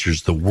also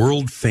features the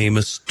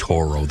world-famous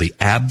Toro, the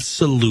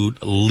absolute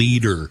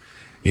leader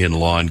in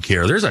lawn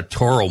care. There's a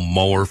Toro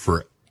mower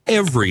for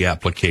every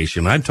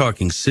application. I'm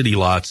talking city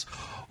lots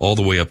all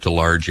the way up to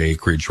large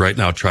acreage. Right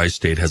now,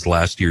 Tri-State has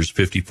last year's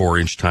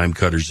 54-inch time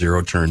cutter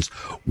zero turns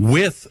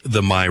with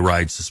the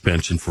MyRide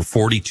suspension for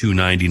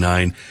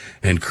 $42.99,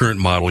 and current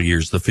model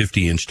years, the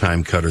 50-inch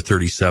time cutter,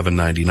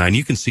 $37.99.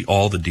 You can see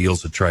all the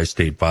deals at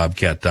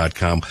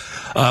TriStateBobcat.com.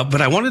 But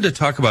I wanted to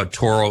talk about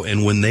Toro,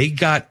 and when they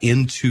got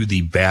into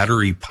the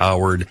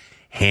battery-powered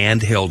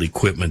handheld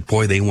equipment,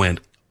 boy, they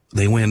went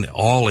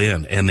all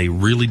in, and they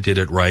really did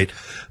it right.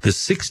 The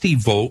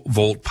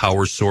 60-volt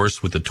power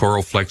source with the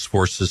Toro Flex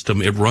Force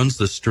system, it runs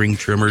the string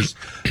trimmers,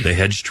 the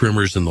hedge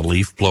trimmers, and the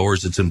leaf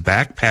blowers. It's in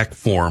backpack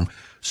form,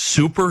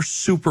 super,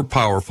 super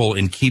powerful,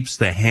 and keeps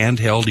the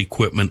handheld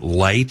equipment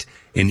light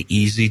and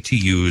easy to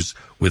use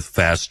with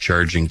fast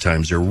charging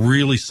times. They're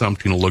really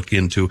something to look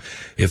into.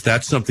 If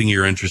that's something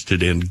you're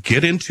interested in,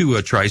 get into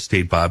a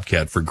Tri-State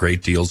Bobcat for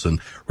great deals and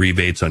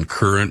rebates on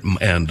current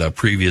and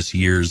previous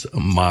years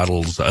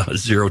models,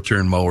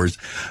 zero-turn mowers.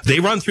 They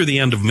run through the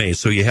end of May,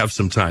 so you have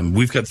some time.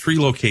 We've got 3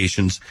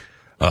 locations,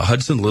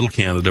 Hudson, Little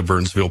Canada,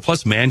 Burnsville,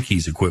 plus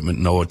Mankeys equipment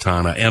in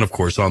Owatonna, and, of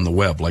course, on the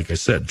web, like I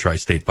said,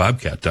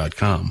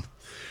 TriStateBobcat.com.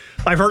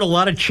 I've heard a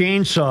lot of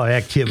chainsaw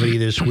activity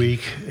this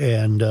week,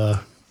 and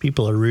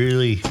people are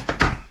really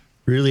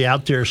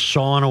out there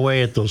sawing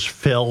away at those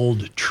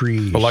felled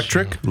trees.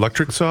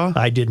 Electric saw?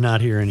 I did not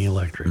hear any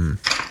electric.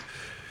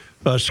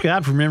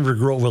 Scott from Inver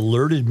Grove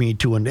alerted me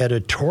to an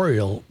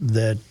editorial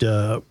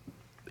that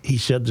he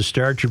said the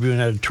Star Tribune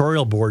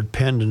editorial board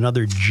penned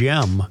another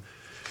gem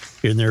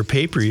in their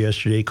paper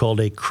yesterday called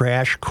A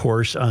Crash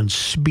Course on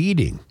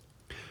Speeding.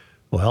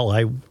 Well,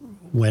 I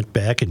went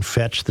back and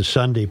fetched the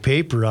Sunday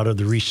paper out of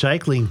the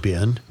recycling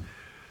bin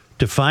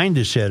to find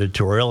this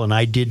editorial, and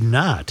I did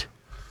not.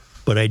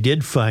 But I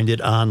did find it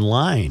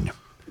online,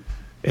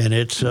 and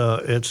it's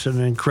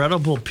an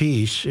incredible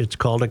piece. It's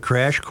called A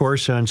Crash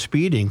Course on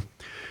Speeding,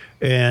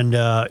 and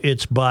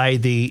it's by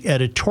the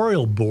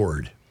editorial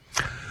board.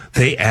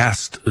 They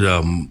asked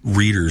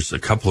readers a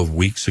couple of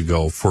weeks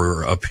ago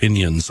for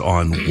opinions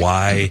on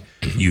why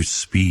you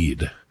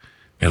speed,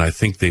 and I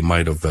think they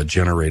might have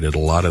generated a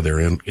lot of their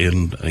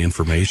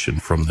information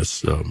from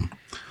this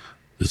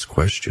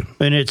question.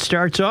 And it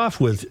starts off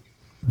with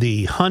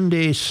the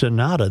Hyundai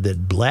Sonata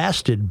that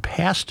blasted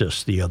past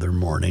us the other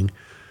morning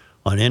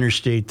on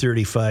Interstate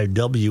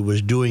 35W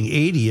was doing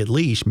 80 at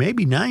least,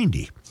 maybe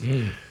 90.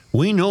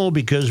 We know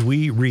because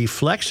we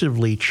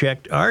reflexively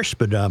checked our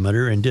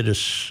speedometer and did a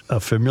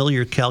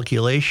familiar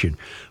calculation.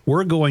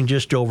 We're going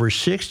just over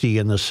 60,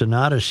 and the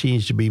Sonata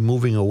seems to be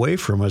moving away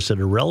from us at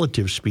a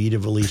relative speed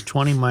of at least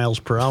 20 miles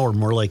per hour,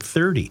 more like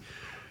 30.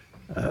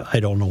 I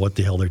don't know what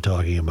the hell they're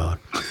talking about.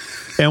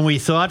 And we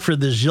thought for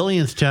the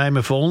zillionth time,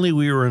 if only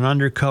we were an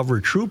undercover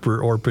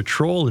trooper or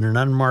patrol in an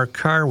unmarked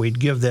car, we'd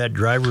give that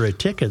driver a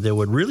ticket that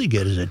would really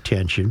get his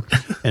attention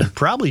and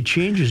probably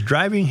change his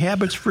driving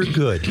habits for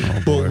good.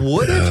 But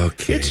would it?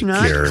 Okay, it's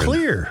not Karen.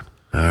 clear.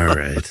 All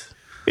right.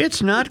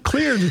 It's not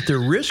clear that the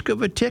risk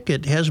of a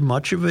ticket has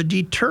much of a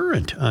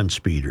deterrent on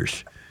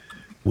speeders.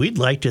 We'd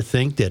like to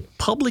think that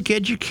public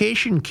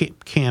education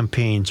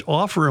campaigns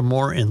offer a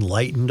more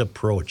enlightened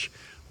approach.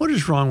 What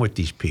is wrong with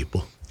these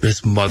people?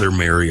 This Mother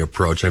Mary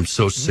approach. I'm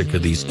so sick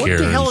of these What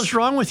Karens. the hell is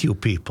wrong with you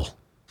people?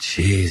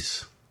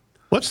 Jeez.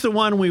 What's the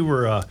one we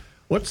were?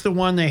 What's the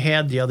one they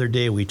had the other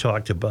day? We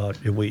talked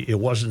about. It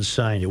wasn't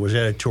signed. It was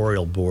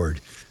editorial board,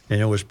 and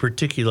it was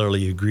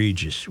particularly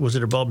egregious. Was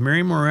it about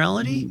Mary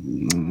morality?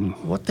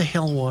 What the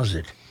hell was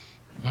it?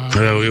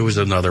 Oh, it was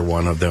another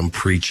one of them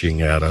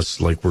preaching at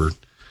us like we're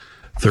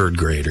third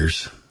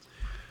graders.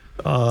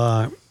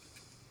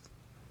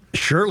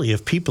 Surely,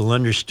 if people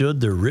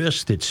understood the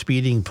risk that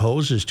speeding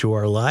poses to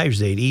our lives,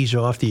 they'd ease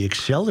off the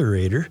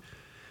accelerator,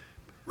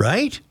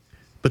 right?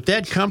 But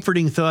that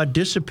comforting thought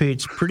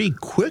dissipates pretty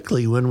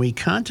quickly when we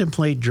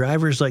contemplate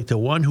drivers like the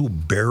one who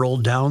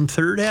barreled down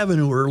 3rd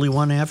Avenue early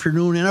one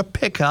afternoon in a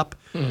pickup.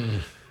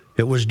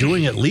 It was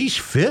doing at least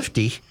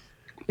 50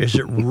 as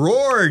it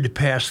roared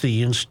past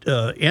the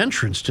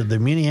entrance to the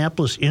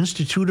Minneapolis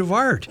Institute of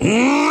Art.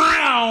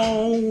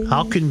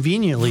 How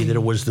conveniently that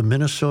it was the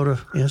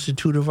Minnesota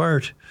Institute of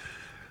Art.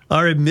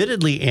 Our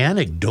admittedly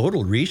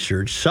anecdotal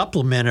research,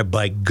 supplemented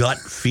by gut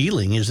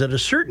feeling, is that a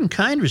certain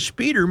kind of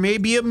speeder may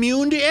be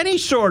immune to any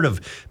sort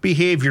of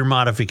behavior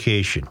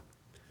modification.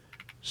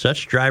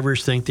 Such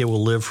drivers think they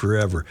will live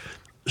forever.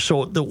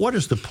 So what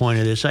is the point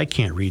of this? I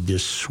can't read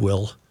this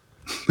swill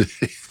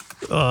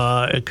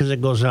because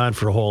it goes on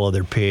for a whole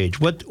other page.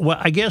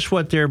 I guess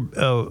what they're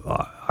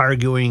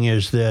arguing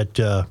is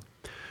that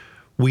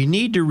we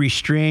need to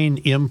restrain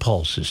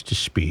impulses to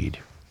speed.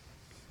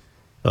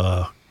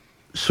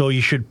 So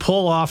you should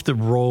pull off the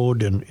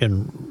road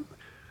and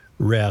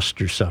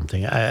rest or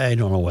something. I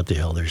don't know what the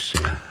hell they're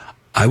saying.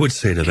 I would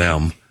say to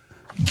them,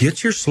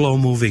 get your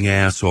slow-moving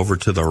ass over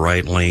to the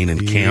right lane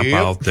and camp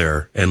out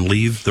there and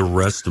leave the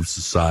rest of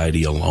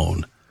society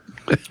alone.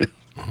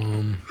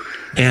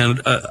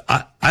 And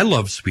I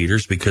love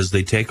speeders because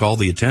they take all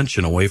the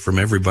attention away from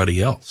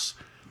everybody else.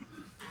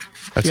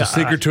 That's a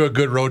secret to a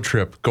good road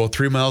trip. Go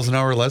 3 miles an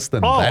hour less than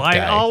that guy.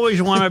 I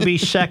always want to be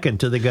second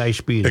to the guy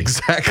speeding.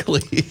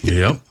 Exactly.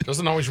 Yep.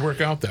 Doesn't always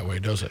work out that way,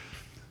 does it?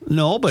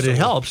 No, but it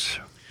helps.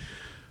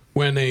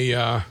 When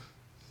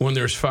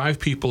there's 5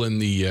 people in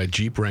the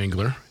Jeep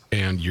Wrangler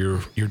and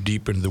you're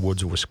deep into the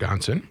woods of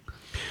Wisconsin,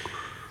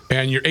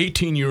 and your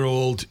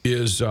 18-year-old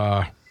is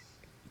kind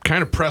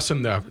of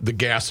pressing the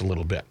gas a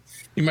little bit.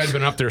 He might have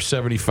been up there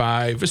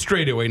 75, a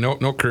straightaway,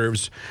 no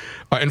curves,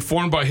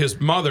 informed by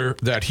his mother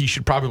that he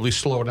should probably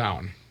slow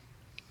down.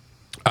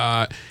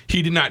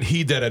 He did not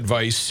heed that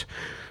advice,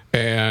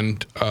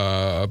 and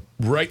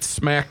right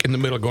smack in the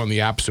middle, going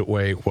the opposite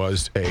way,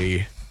 was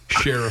a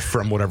sheriff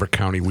from whatever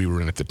county we were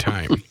in at the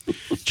time.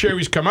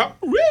 Cherries come up,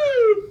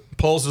 woo,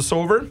 pulls us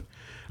over.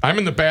 I'm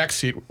in the back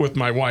seat with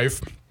my wife.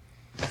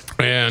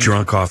 And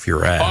drunk off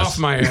your ass. Off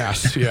my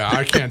ass. Yeah,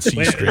 I can't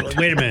see straight.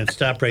 Wait a minute.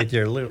 Stop right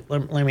there.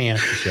 Let me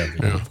ask you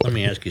something. Yeah. Let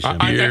me ask you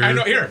something. I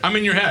know. Here, I'm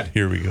in your head.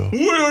 Here we go.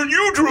 Where are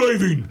you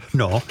driving?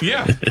 No.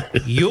 Yeah.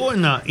 You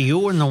and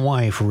the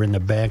wife were in the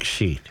back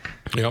seat.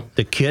 Yep.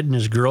 The kid and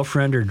his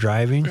girlfriend are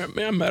driving.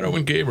 Man, Meadow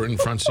and Gabe are in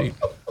the front seat.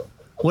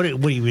 What do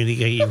you mean?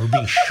 You were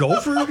being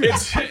chauffeured?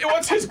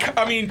 What's his?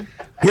 I mean,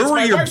 where it's were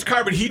my wife's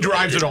car, but he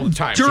drives it all the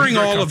time. During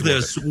all of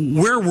this,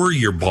 where were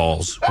your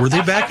balls? Were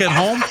they back at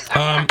home?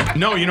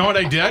 No. You know what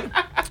I did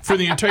for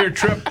the entire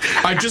trip?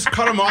 I just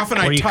cut them off and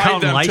I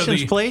tied them license to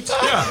the plates.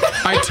 Yeah,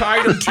 I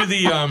tied them to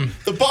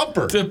the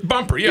bumper. The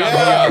bumper.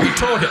 Yeah. The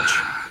tow hitch.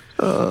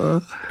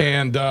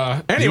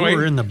 Anyway, you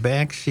were in the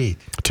back seat.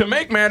 To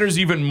make matters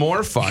even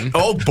more fun.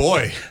 Oh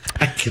boy.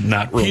 I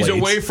cannot relate. He's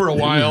away for a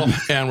while,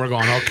 and we're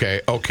going,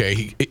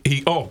 okay.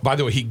 He by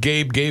the way,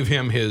 Gabe gave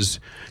him his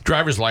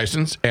driver's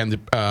license, and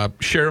the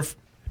sheriff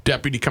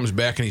deputy comes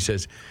back and he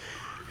says,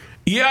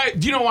 yeah,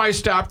 do you know why I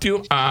stopped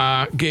you?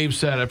 Gabe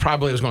said, I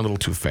probably was going a little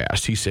too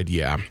fast. He said,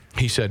 yeah.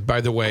 He said, by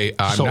the way,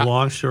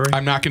 long story.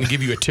 I'm not going to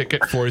give you a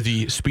ticket for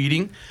the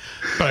speeding,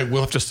 but I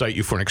will have to cite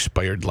you for an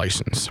expired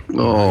license.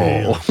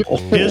 Oh.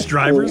 His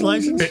driver's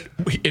license?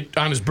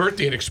 On his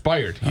birthday, it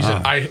expired. He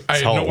said, I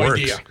had no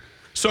idea.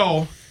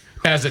 So,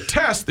 as a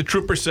test, the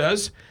trooper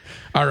says,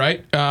 all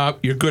right,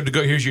 you're good to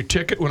go. Here's your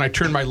ticket. When I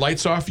turn my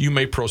lights off, you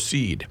may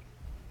proceed.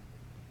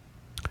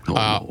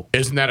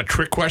 Isn't that a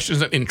trick question? Is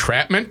that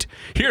entrapment?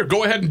 Here,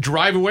 go ahead and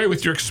drive away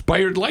with your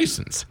expired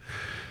license.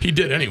 He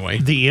did anyway.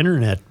 The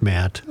internet,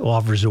 Matt,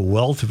 offers a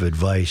wealth of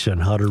advice on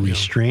how to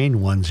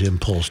restrain one's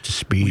impulse to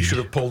speed. We should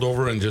have pulled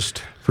over and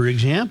just... For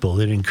example,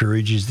 it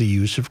encourages the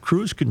use of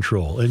cruise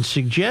control and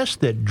suggests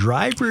that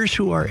drivers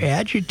who are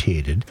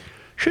agitated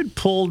should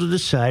pull to the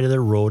side of the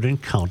road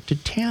and count to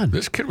 10.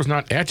 This kid was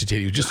not agitated.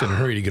 He was just in a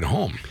hurry to get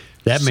home.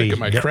 That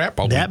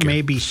That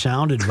may be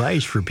sound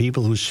advice for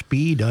people who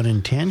speed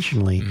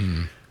unintentionally,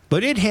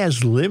 but it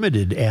has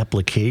limited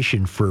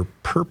application for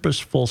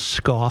purposeful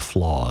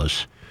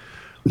scofflaws.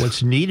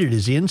 What's needed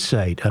is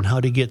insight on how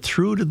to get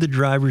through to the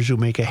drivers who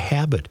make a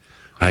habit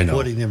of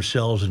putting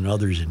themselves and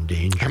others in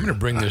danger. I'm going to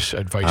bring this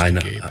advice to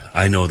Gabe.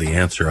 I know the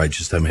answer.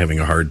 I'm having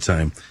a hard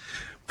time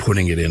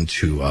putting it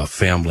into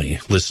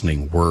family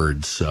listening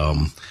words.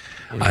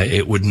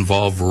 It would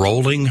involve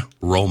rolling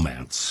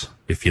romance,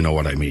 if you know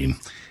what I mean.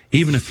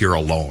 Even if you're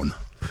alone.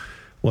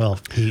 Well,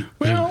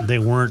 they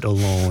weren't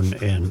alone,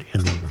 and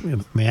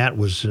Matt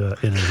was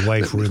and his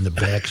wife were in the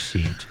back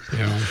seat.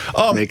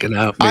 Making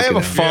out. I have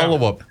a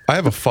follow-up. I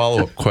have a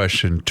follow-up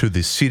question to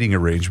the seating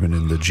arrangement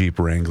in the Jeep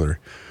Wrangler.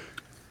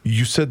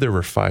 You said there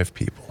were 5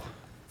 people.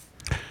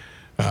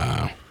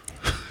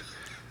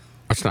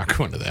 Let's not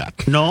go into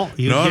that. No,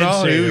 you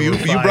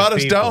brought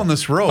us down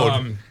this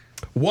road.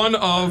 One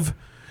of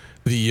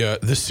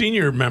the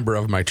senior member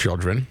of my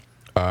children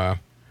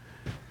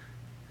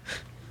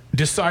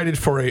decided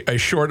for a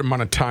short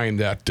amount of time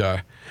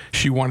that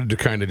she wanted to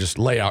kind of just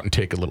lay out and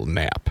take a little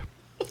nap.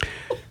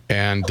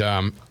 And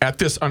at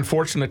this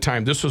unfortunate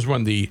time, this was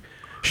when the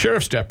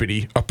sheriff's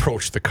deputy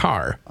approached the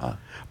car.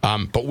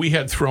 But we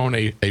had thrown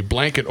a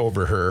blanket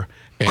over her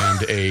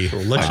and a... So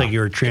it looks like you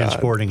were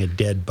transporting a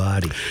dead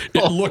body.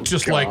 It looked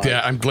just like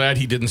that. I'm glad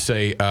he didn't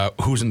say,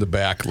 who's in the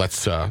back?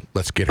 Let's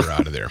get her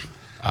out of there.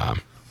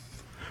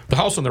 The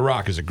House on the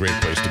Rock is a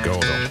great place to go,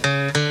 though.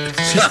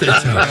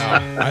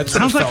 It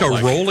sounds like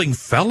a rolling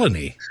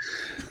felony.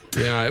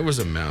 Yeah, it was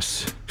a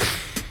mess.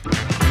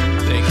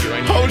 Thank you.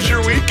 How was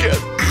your weekend?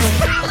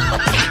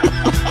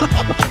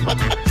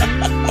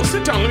 Well,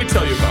 sit down. Let me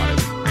tell you about it.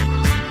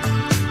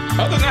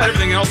 Other than that,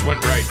 everything else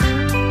went right.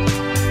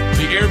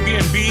 The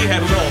Airbnb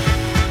had a little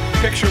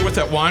picture with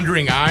that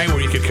wandering eye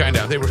where you could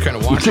they were kind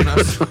of watching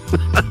us.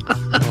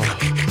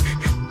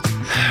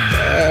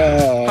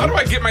 How do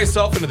I get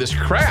myself into this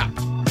crap?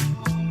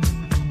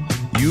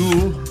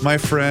 You, my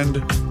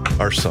friend,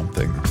 are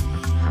something.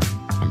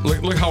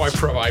 Look how I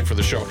provide for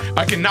the show.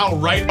 I can now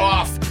write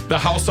off the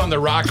House on the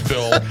Rock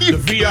bill, the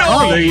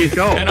VR, there you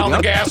go. and all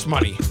the gas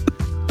money.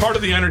 Part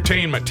of the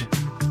entertainment.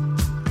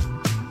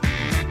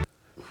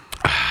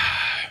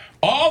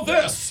 All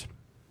this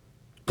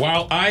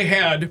while I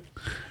had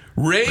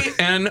Ray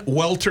and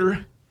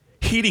Welter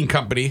Heating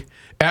Company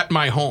at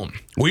my home.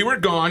 We were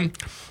gone,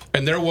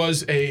 and there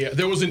was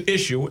an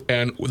issue,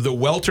 and the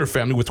Welter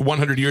family with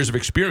 100 years of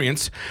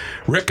experience,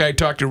 Rick, I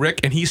talked to Rick,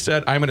 and he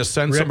said, I'm going to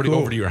send somebody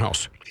over to your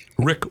house.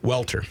 Rick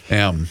Welter.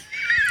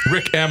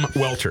 Rick M.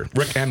 Welter.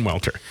 Rick N.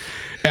 Welter.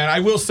 And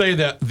I will say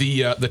that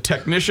the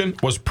technician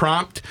was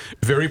prompt,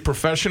 very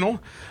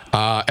professional.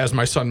 As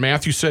my son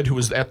Matthew said, who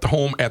was at the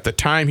home at the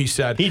time, he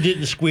said... He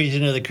didn't squeeze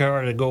into the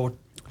car to go...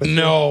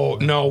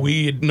 No,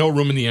 we had no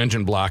room in the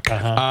engine block.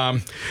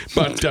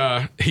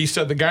 But he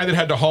said the guy that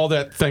had to haul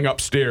that thing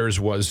upstairs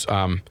was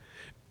really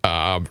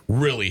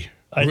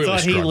I thought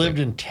struggling. he lived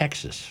in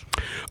Texas.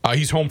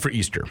 He's home for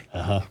Easter.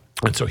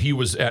 And so he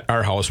was at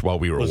our house while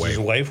we were Was away. his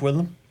wife with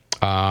him?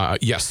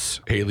 Yes.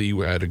 Haley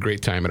had a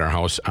great time at our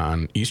house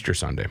on Easter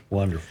Sunday.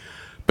 Wonderful.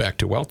 Back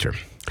to Welter.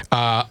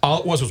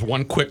 All it was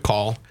one quick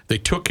call. They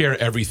took care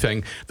of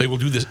everything. They will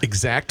do this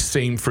exact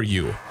same for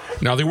you.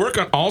 Now, they work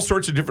on all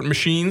sorts of different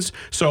machines,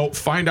 so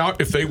find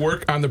out if they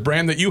work on the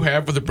brand that you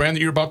have or the brand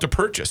that you're about to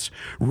purchase.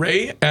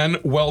 Ray and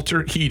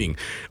Welter Heating.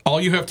 All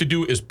you have to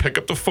do is pick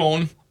up the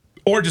phone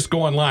or just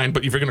go online.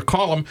 But if you're going to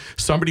call them,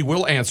 somebody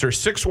will answer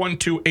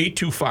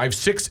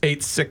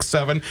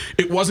 612-825-6867.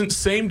 It wasn't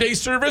same-day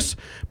service,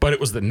 but it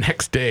was the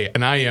next day.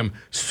 And I am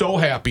so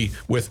happy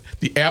with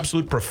the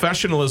absolute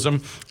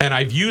professionalism. And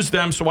I've used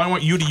them, so I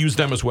want you to use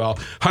them as well.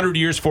 100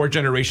 years, 4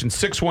 generations,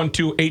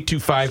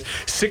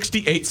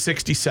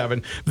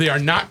 612-825-6867. They are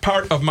not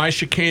part of my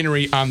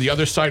chicanery on the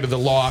other side of the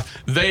law.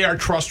 They are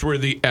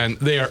trustworthy, and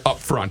they are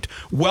upfront.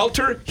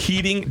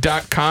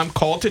 WelterHeating.com.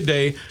 Call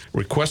today.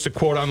 Request a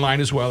quote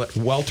online as well at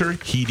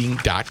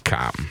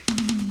welterheating.com.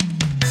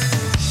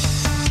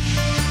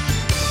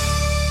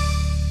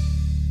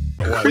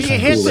 Will you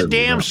hit the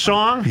damn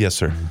song? Yes,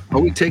 sir. Are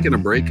we taking a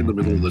break in the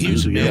middle of the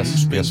news again?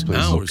 Yes, please.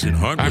 Hours in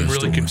hardware I'm really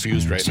stores,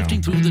 confused right now.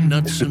 sifting through the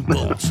nuts and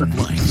bolts of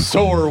life.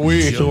 So are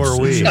we. Well,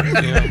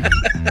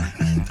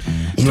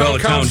 Town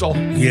council.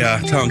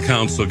 Town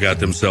council got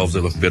themselves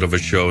a bit of a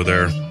show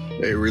there.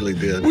 They really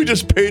did. We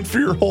just paid for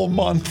your whole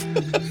month.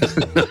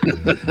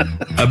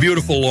 A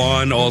beautiful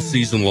lawn all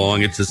season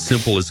long. It's as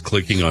simple as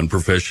clicking on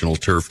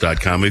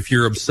professionalturf.com. If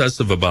you're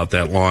obsessive about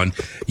that lawn,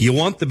 you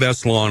want the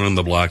best lawn on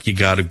the block, you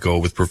got to go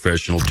with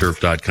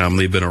professionalturf.com.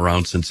 They've been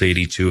around since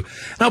 82.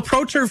 Now,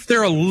 ProTurf,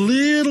 they're a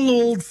little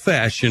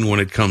old-fashioned when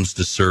it comes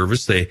to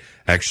service. They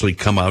actually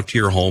come out to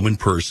your home in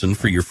person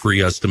for your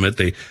free estimate.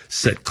 They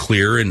set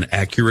clear and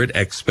accurate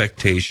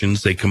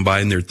expectations. They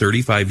combine their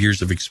 35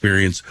 years of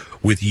experience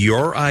with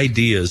your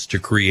ideas to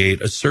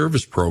create a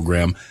service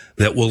program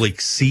that will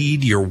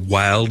exceed your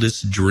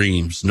wildest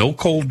dreams. No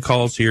cold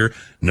calls here,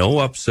 no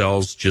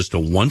upsells, just a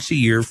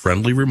once-a-year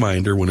friendly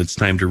reminder when it's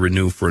time to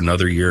renew for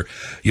another year.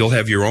 You'll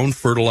have your own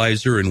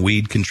fertilizer and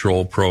weed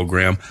control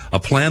program, a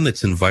plan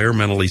that's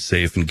environmentally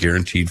safe and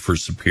guaranteed for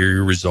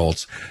superior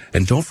results.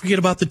 And don't forget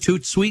about the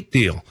Toot Sweet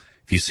deal.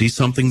 If you see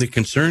something that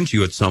concerns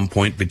you at some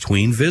point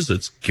between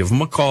visits, give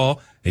them a call,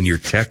 and your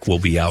tech will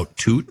be out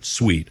toot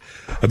sweet.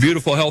 A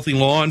beautiful, healthy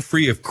lawn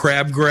free of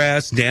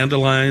crabgrass,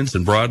 dandelions,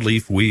 and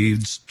broadleaf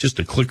weeds. Just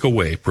a click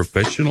away.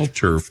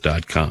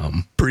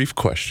 ProfessionalTurf.com. Brief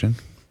question.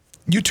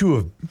 You two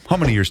have how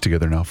many years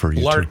together now for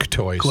you Lark two?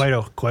 Toys. Quite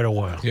a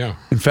while. Yeah.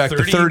 In fact,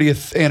 30 the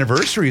 30th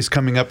anniversary is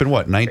coming up in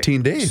what,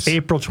 19 days?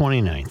 April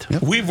 29th.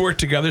 Yep. We've worked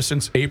together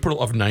since April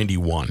of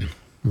 91.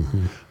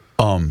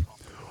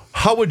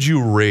 How would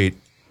you rate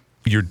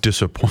your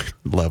disappointment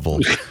level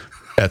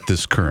at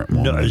this current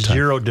moment? No, in time?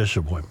 zero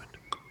disappointment.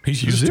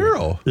 He's used to it.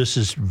 Zero. This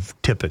is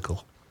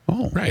typical.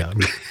 Oh, Right.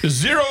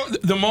 Zero,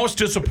 the most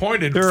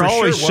disappointed There are for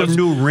always sure was some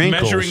new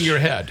wrinkles. measuring your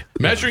head.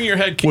 Measuring your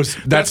head.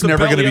 That's the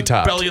never gonna belly be of-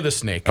 topped. Belly of the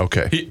snake.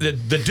 Okay.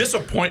 The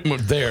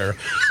disappointment there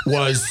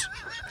was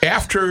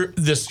after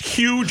this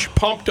huge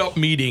pumped up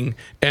meeting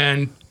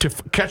and to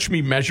catch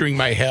me measuring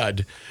my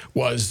head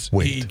was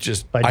he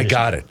just. I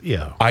got it.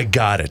 Yeah. I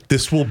got it.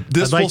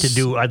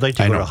 I'd like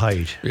to go to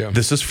height. Yeah.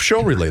 This is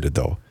show related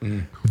though.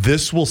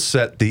 This will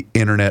set the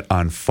internet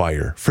on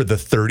fire. For the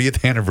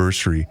 30th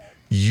anniversary,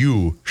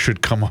 you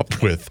should come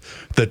up with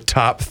the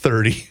top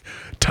 30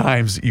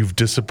 times you've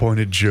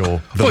disappointed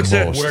Joe the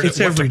most. It's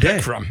every to day.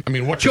 pick from. I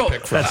mean, what Joe, to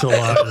pick from? That's a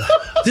lot.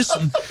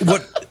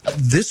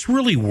 This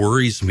really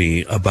worries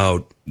me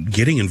about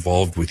getting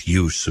involved with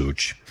you,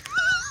 Such.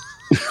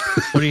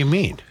 What do you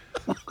mean?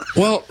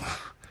 Well,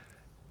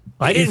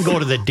 I didn't go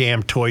to the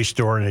damn toy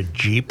store in a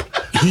Jeep.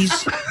 You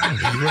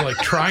were like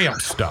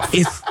Triumph stuff.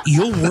 if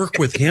you'll work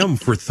with him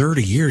for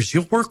 30 years,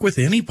 you'll work with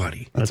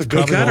anybody. That's You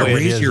probably got the to way it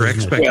raise is, your isn't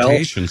it?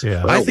 expectations. Well,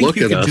 yeah. I think look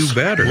you at can us. do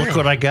better. Look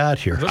what I got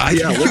here. I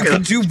think you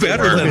can do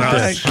better than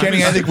us.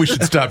 Kenny, I think we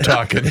should stop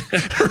talking.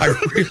 I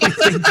really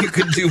think you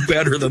can do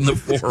better than the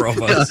four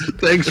of us.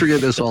 Thanks for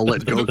getting us all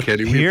let go,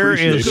 Kenny. We Here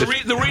appreciate is-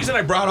 it. The reason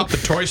I brought up the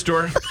toy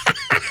store,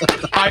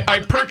 I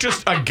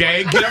purchased a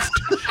gag gift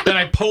and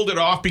I pulled it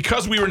off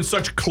because we were in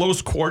such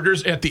close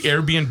quarters at the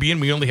Airbnb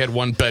and we only had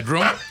one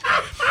bedroom.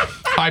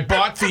 I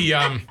bought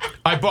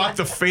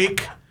the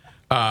fake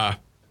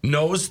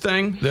nose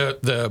thing,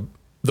 the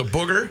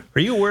booger.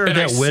 Are you aware of And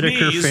I that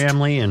Whitaker sneezed,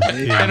 family? And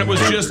it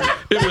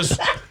was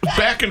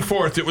back and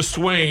forth. It was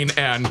swaying,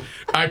 and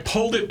I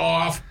pulled it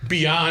off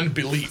beyond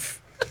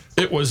belief.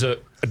 It was a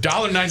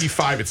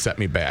 $1.95. It set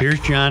me back. here's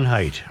John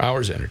Height.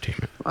 Hours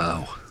entertainment.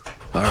 Wow.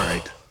 All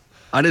right.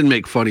 I didn't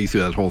make fun of you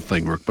through that whole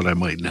thing, Rook, but I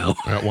might now.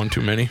 I got one too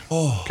many.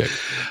 Oh. Okay.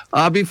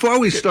 Before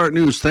we start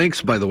news,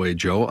 thanks, by the way,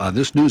 Joe.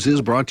 This news is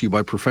brought to you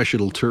by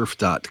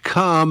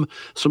ProfessionalTurf.com.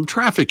 Some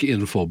traffic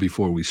info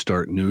before we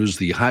start news.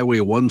 The Highway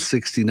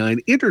 169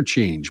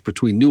 interchange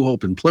between New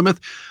Hope and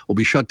Plymouth will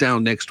be shut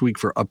down next week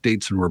for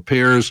updates and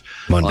repairs.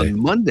 On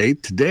Monday,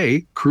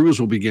 today, crews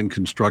will begin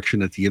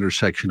construction at the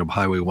intersection of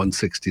Highway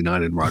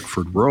 169 and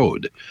Rockford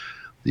Road.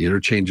 The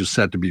interchange is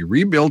set to be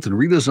rebuilt and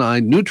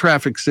redesigned, new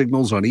traffic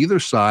signals on either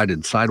side,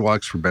 and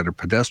sidewalks for better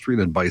pedestrian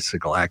and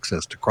bicycle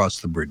access to cross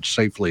the bridge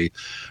safely.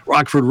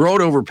 Rockford Road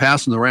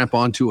overpass and the ramp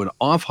onto and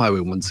off Highway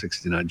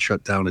 169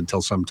 shut down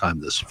until sometime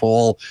this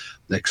fall.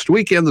 Next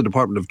weekend, the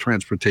Department of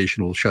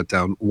Transportation will shut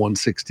down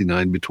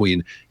 169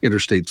 between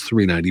Interstates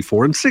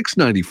 394 and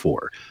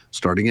 694,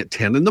 starting at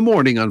 10 in the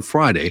morning on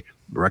Friday.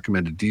 The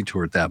recommended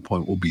detour at that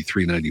point will be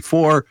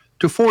 394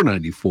 to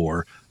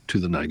 494 to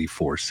the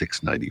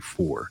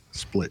 94-694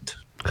 split.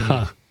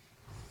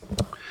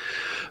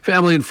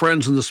 Family and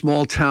friends in the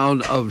small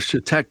town of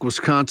Chetek,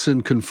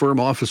 Wisconsin, confirm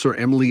Officer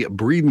Emily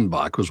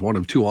Breedenbach was one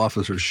of two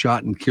officers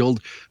shot and killed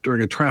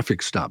during a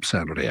traffic stop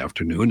Saturday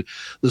afternoon.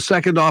 The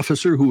second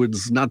officer, who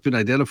has not been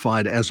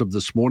identified as of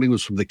this morning,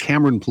 was from the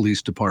Cameron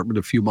Police Department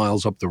a few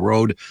miles up the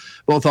road.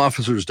 Both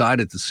officers died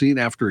at the scene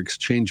after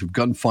exchange of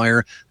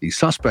gunfire. The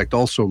suspect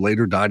also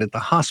later died at the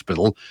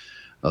hospital.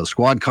 A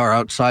squad car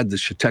outside the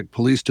Chetek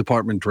Police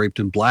Department, draped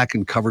in black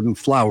and covered in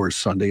flowers,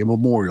 Sunday, a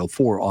memorial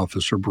for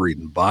Officer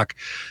Breedenbach.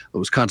 The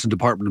Wisconsin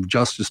Department of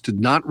Justice did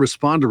not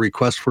respond to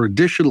requests for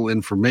additional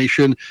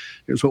information.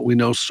 Here's what we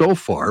know so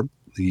far.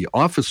 The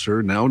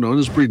officer, now known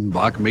as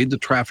Breedenbach, made the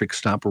traffic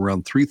stop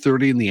around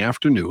 3:30 in the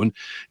afternoon.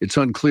 It's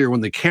unclear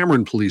when the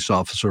Cameron police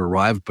officer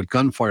arrived, but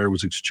gunfire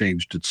was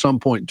exchanged at some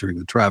point during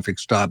the traffic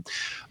stop.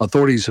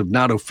 Authorities have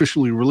not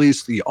officially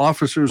released the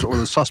officer's or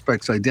the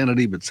suspect's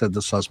identity, but said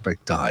the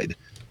suspect died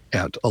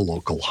at a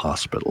local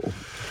hospital.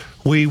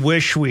 We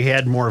wish we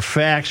had more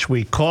facts.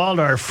 We called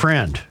our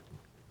friend,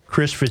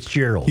 Chris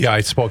Fitzgerald. Yeah,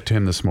 I spoke to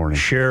him this morning.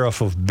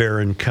 Sheriff of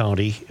Barron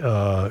County.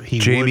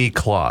 Jamie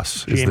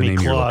Kloss is the name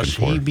you're looking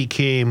for. He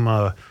became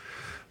a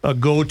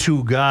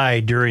go-to guy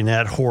during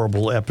that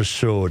horrible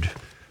episode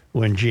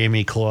when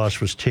Jamie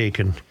Kloss was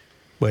taken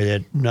by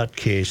that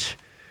nutcase.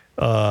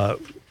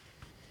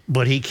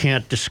 But he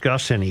can't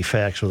discuss any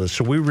facts with us.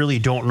 So we really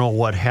don't know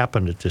what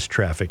happened at this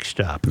traffic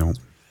stop. No.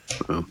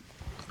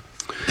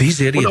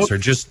 These idiots are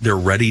they're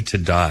ready to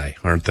die,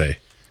 aren't they?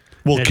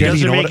 Well, it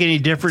doesn't make any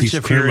difference These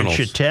if criminals.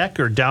 you're in Chetek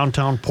or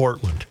downtown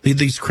Portland.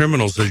 These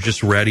criminals are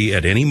just ready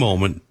at any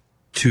moment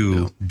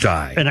to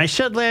die. And I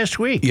said last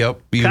week,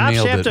 Yep, you cops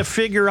nailed have it. to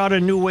figure out a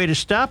new way to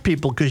stop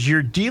people because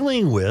you're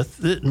dealing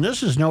with, and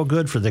this is no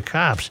good for the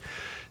cops,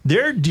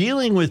 they're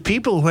dealing with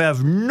people who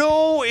have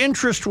no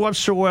interest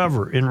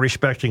whatsoever in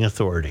respecting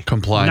authority.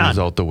 Compliance is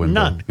out the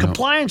window. None. Yep.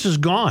 Compliance is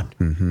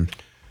gone.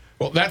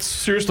 Well,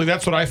 that's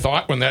what I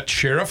thought when that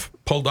sheriff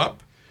pulled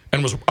up,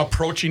 and was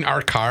approaching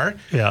our car.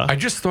 Yeah. I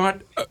just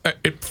thought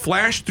it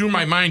flashed through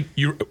my mind.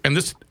 And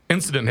this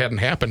incident hadn't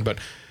happened, but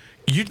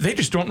they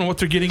just don't know what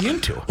they're getting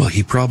into. Well,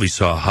 he probably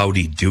saw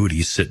Howdy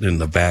Doody sitting in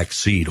the back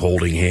seat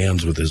holding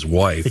hands with his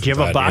wife. Did you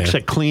have a box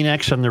of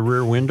Kleenex on the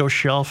rear window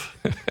shelf?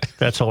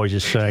 That's always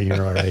a sign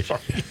you're all right.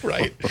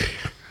 Right.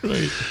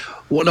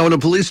 Winona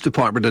Police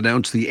Department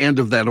announced the end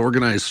of that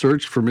organized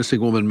search for missing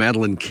woman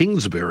Madeline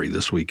Kingsbury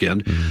this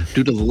weekend.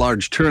 Due to the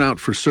large turnout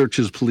for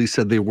searches, police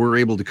said they were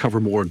able to cover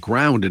more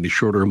ground in a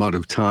shorter amount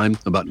of time.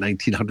 About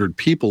 1,900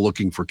 people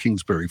looking for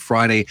Kingsbury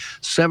Friday,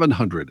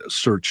 700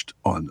 searched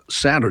on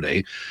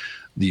Saturday.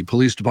 The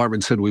police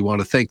department said, we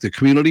want to thank the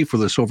community for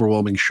this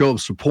overwhelming show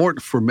of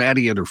support for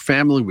Maddie and her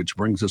family, which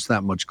brings us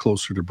that much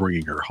closer to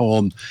bringing her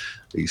home.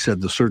 He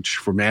said the search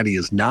for Maddie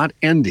is not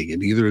ending,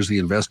 and neither is the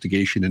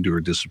investigation into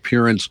her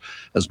disappearance.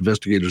 As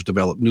investigators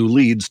develop new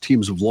leads,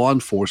 teams of law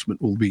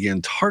enforcement will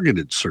begin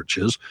targeted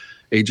searches.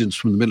 Agents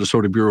from the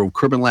Minnesota Bureau of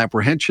Criminal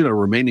Apprehension are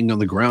remaining on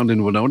the ground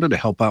in Winona to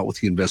help out with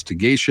the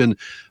investigation.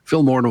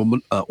 Fillmore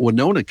and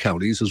Winona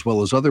counties, as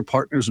well as other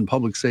partners in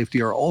public safety,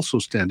 are also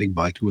standing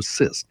by to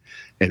assist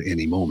at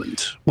any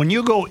moment. When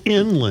you go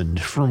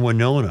inland from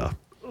Winona,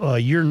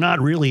 you're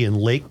not really in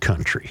lake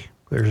country.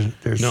 There's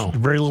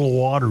very little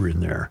water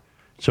in there.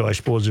 So I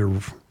suppose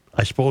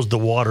the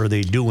water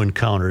they do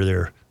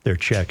encounter, they're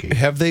checking.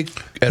 Have they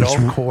at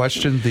all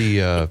questioned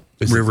the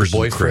Rivers and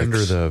boyfriend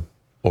creeks.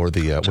 or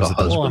the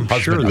Well, I'm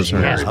sure they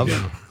have.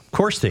 Yeah. Of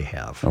course they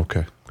have.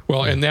 Okay.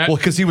 Well, and that Well,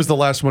 because he was the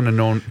last one to have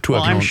known.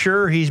 I'm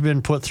sure he's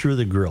been put through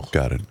the grill.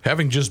 Got it.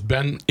 having just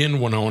been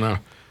in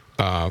Winona,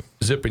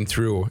 zipping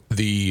through,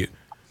 the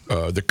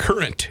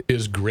current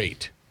is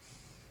great.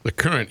 The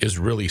current is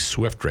really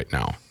swift right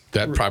now.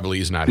 That probably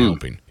is not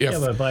helping. Yeah,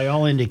 but by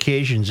all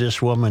indications,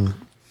 this woman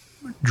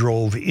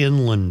drove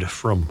inland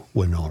from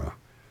Winona,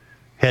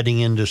 heading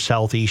into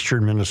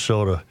southeastern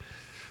Minnesota.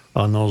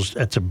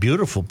 That's a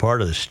beautiful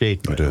part of the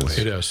state, by the way.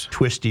 It is.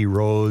 Twisty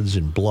roads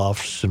and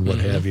bluffs and what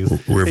have you.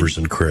 Rivers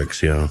and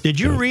creeks, yeah. Did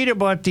you read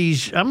about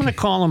these, I'm going to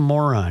call them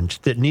morons,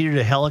 that needed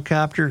a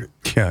helicopter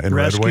in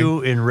rescue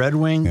Red Wing? in Red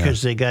Wing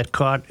because they got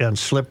caught on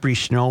slippery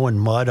snow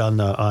and mud on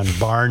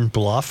Barn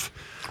Bluff?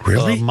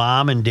 Really?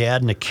 Mom and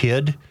dad and a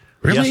kid.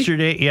 Really?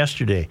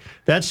 Yesterday.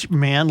 That's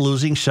man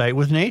losing sight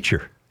with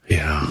nature.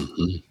 Yeah.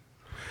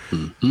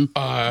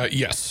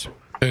 Yes.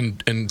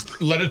 And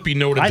let it be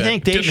noted I that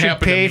think they didn't should happen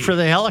to pay me. for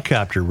the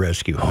helicopter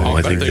rescue. Oh,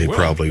 I bet think they they will.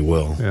 probably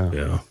will.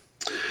 Yeah.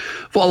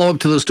 Follow up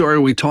to the story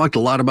we talked a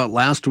lot about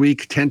last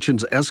week.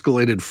 Tensions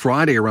escalated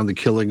Friday around the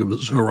killing of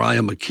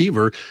Zariah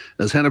McKeever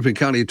as Hennepin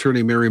County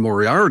Attorney Mary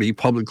Moriarty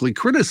publicly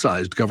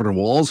criticized Governor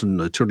Walz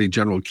and Attorney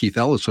General Keith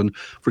Ellison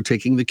for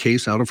taking the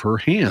case out of her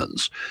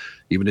hands.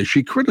 Even as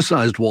she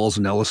criticized Walz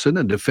and Ellison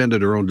and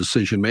defended her own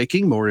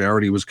decision-making,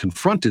 Moriarty was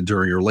confronted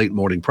during her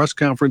late-morning press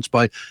conference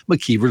by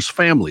McKeever's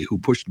family, who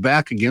pushed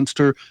back against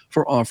her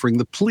for offering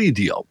the plea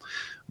deal.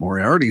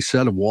 Moriarty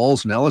said of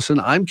Walz and Ellison,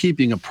 "I'm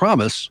keeping a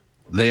promise.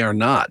 They are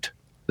not.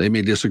 They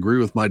may disagree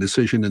with my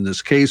decision in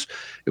this case.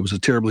 It was a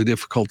terribly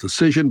difficult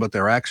decision, but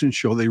their actions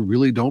show they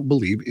really don't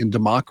believe in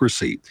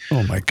democracy."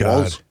 Oh, my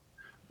God.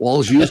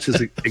 Walz used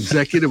his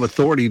executive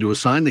authority to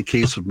assign the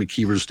case of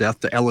McKeever's death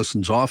to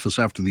Ellison's office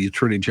after the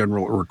Attorney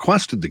General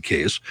requested the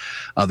case.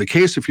 The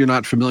case, if you're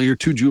not familiar,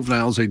 two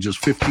juveniles ages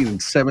 15 and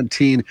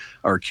 17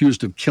 are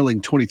accused of killing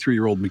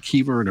 23-year-old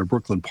McKeever in a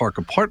Brooklyn Park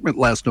apartment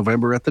last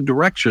November at the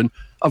direction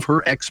of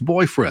her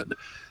ex-boyfriend.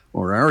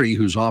 Moriarty,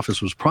 whose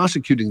office was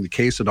prosecuting the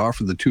case, had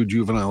offered the two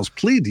juveniles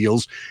plea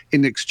deals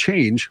in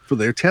exchange for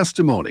their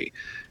testimony.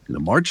 In a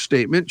March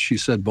statement, she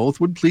said both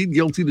would plead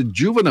guilty to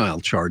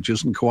juvenile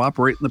charges and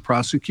cooperate in the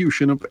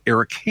prosecution of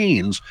Eric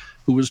Haynes,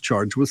 who was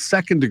charged with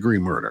second-degree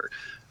murder.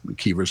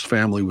 McKeever's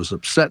family was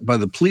upset by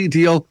the plea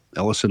deal.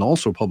 Ellison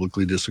also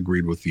publicly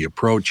disagreed with the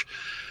approach.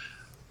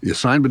 The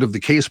assignment of the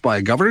case by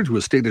a governor to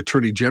a state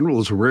attorney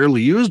general is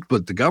rarely used,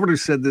 but the governor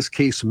said this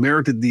case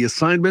merited the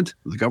assignment.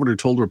 The governor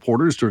told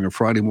reporters during a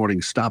Friday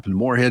morning stop in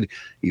Moorhead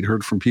he'd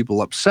heard from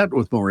people upset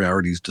with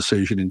Moriarty's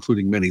decision,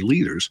 including many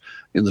leaders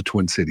in the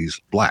Twin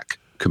Cities Black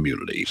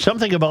community.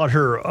 Something about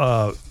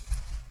her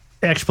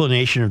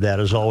explanation of that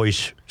has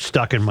always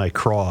stuck in my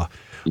craw.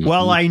 Mm-hmm.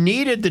 Well, I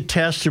needed the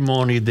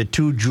testimony of the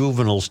two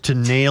juveniles to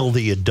nail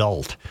the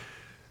adult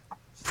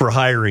for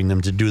hiring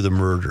them to do the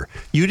murder.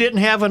 You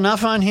didn't have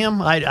enough on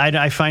him?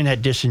 I find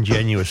that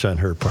disingenuous on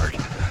her part.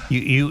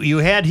 You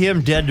had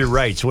him dead to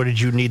rights. What did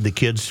you need the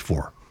kids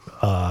for?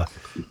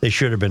 They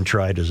should have been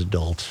tried as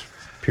adults,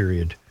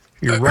 period.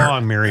 You're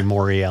wrong, Mary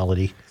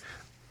Moriarty.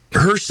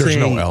 There's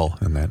no L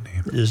in that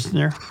name. Isn't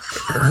there?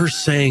 Her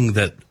saying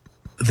that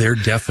their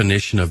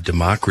definition of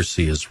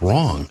democracy is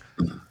wrong.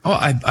 Oh,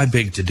 I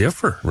beg to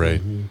differ.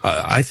 Right.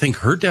 I think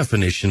her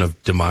definition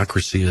of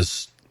democracy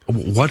is,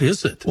 what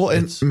is it? Well,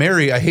 and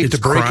Mary, I hate to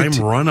break crime it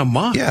to run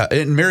amok. Yeah,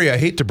 and Mary, I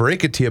hate to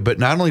break it to you, but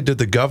not only did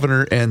the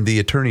governor and the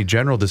attorney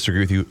general disagree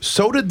with you,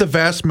 so did the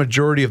vast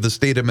majority of the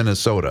state of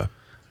Minnesota.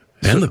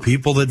 And the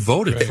people that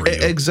voted for you.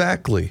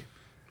 Exactly.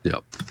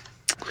 Yep.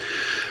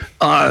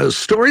 A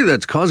story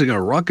that's causing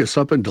a ruckus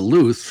up in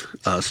Duluth.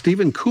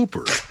 Stephen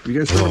Cooper. You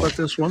guys know about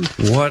this one?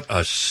 What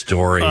a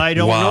story. I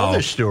don't know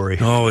this story.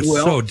 Oh, it's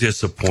so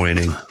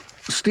disappointing.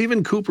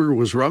 Stephen Cooper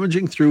was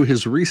rummaging through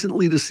his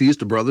recently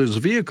deceased brother's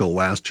vehicle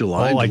last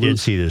July. Oh, I did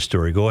see this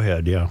story. Go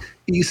ahead, yeah.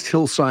 East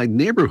Hillside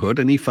neighborhood,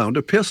 and he found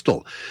a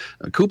pistol.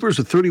 Cooper's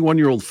a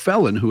 31-year-old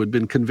felon who had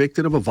been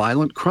convicted of a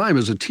violent crime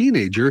as a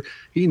teenager.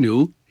 He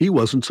knew he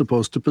wasn't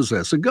supposed to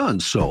possess a gun,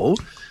 so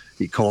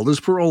he called his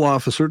parole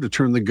officer to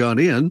turn the gun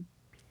in.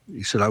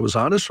 He said, "I was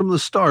honest from the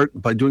start.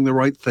 By doing the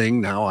right thing,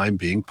 now I'm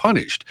being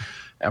punished."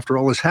 After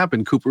all this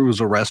happened, Cooper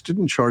was arrested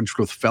and charged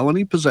with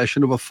felony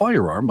possession of a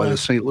firearm by the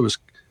St. Louis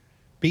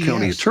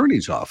County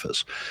Attorney's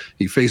Office.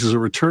 He faces a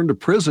return to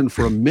prison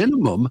for a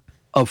minimum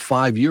of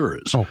 5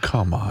 years. Oh,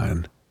 come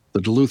on.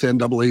 The Duluth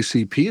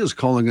NAACP is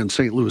calling on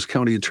St. Louis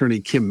County Attorney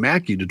Kim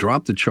Mackey to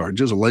drop the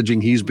charges,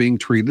 alleging he's being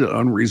treated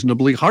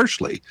unreasonably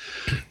harshly.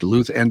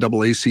 Duluth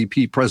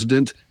NAACP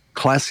President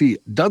Classy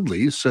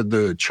Dudley said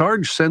the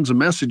charge sends a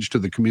message to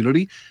the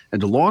community and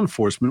to law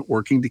enforcement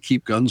working to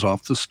keep guns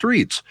off the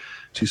streets.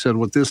 She said,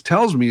 "What this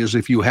tells me is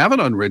if you have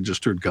an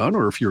unregistered gun,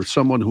 or if you're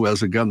someone who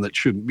has a gun that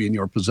shouldn't be in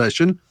your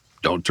possession,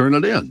 don't turn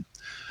it in."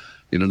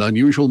 In an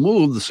unusual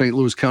move, the St.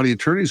 Louis County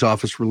Attorney's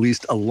Office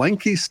released a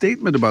lengthy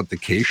statement about the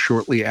case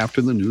shortly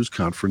after the news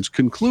conference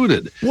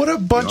concluded. What a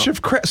bunch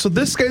of crap. So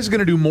this guy's going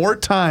to do more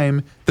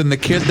time than the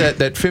kid,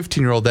 that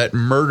 15-year-old that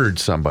murdered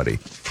somebody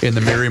in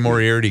the Mary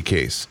Moriarty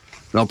case.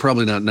 Well,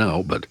 probably not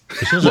now, but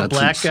is this a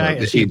black guy?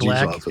 Is he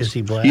black? Is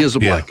he black? He is a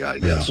black guy,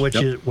 yes. Which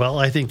is, well,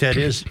 I think that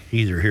is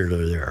either here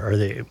or there. Are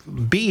they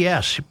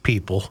BS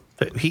people?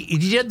 He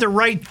did the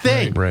right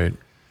thing. Right.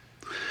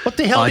 What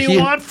the hell do you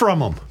want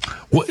from him?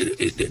 What,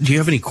 do you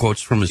have any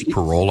quotes from his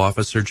parole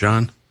officer,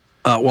 John?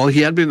 Well, he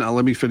had been.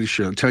 Let me finish.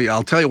 I'll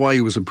tell you why he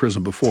was in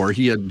prison before.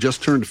 He had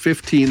just turned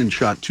 15 and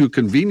shot 2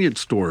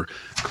 convenience store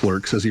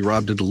clerks as he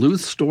robbed a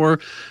Duluth store.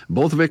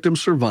 Both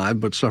victims survived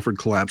but suffered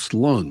collapsed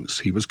lungs.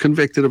 He was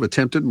convicted of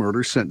attempted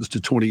murder, sentenced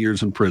to 20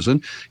 years in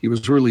prison. He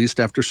was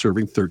released after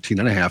serving 13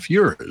 and a half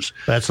years.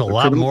 That's a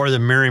lot more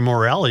than Mary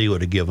Morelli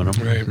would have given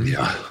him. Right.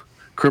 Yeah.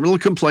 Criminal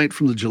complaint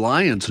from the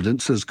July incident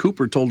says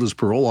Cooper told his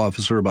parole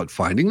officer about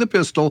finding the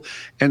pistol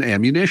and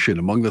ammunition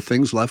among the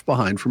things left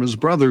behind from his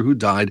brother who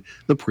died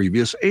the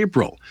previous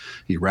April.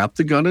 He wrapped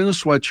the gun in a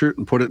sweatshirt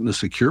and put it in a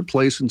secure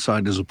place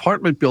inside his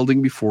apartment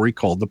building before he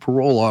called the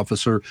parole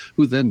officer,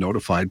 who then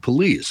notified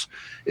police.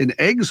 An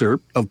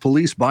excerpt of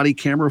police body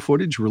camera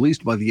footage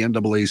released by the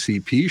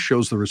NAACP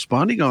shows the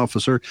responding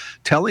officer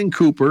telling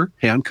Cooper,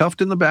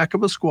 handcuffed in the back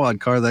of a squad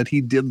car, that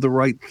he did the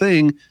right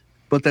thing,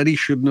 but that he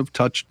shouldn't have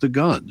touched the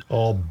gun.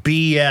 Oh,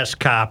 BS,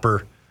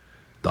 Copper.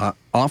 The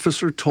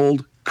officer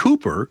told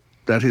Cooper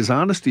that his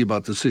honesty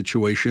about the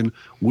situation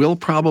will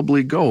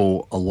probably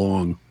go a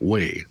long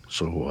way.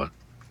 So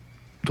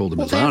told him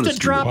his honesty. They have to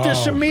drop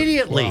this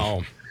immediately.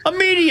 Wow.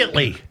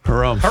 Immediately.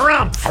 Harumph.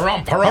 Harumph.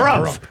 Harumph.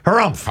 Harumph.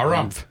 Harumph.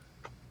 Harumph.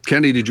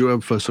 Kenny, did you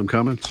have some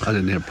comments? I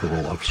didn't have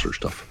parole officer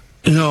stuff.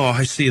 No,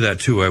 I see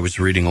that too. I was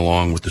reading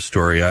along with the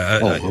story.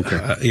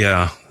 Okay.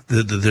 Yeah.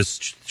 This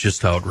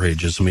just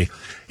outrages me.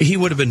 He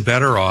would have been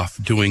better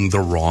off doing the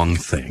wrong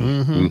thing.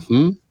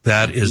 Mm-hmm.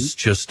 That is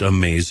just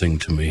amazing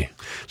to me.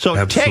 So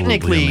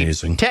Absolutely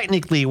amazing.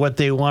 technically, what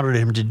they wanted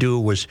him to do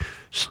was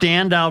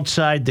stand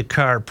outside the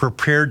car,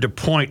 prepared to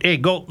point. Hey,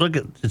 go look!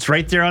 It's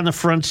right there on the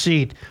front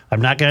seat.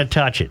 I'm not going to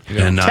touch it.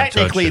 And not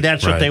technically, touch it.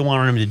 that's what they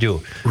wanted him to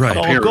do. Right.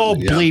 Oh, go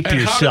bleep And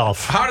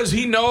yourself. How does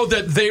he know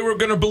that they were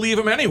going to believe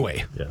him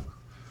anyway?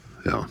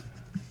 Yeah.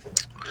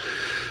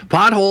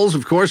 Potholes,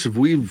 of course, if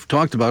we've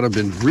talked about, have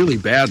been really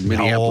bad in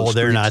Minneapolis.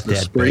 No, they're not this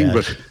that spring, bad.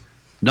 But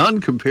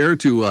none compared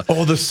to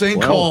the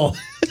sinkhole.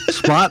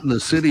 spot in the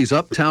city's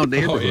uptown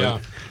neighborhood.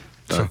 Oh,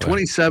 yeah.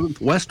 27th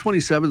West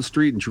 27th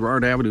Street and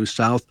Girard Avenue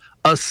South.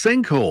 A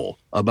sinkhole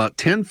about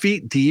 10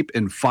 feet deep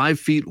and 5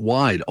 feet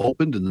wide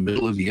opened in the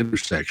middle of the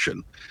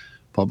intersection.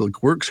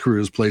 Public Works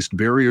crews placed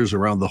barriers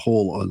around the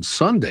hole on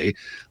Sunday.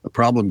 The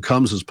problem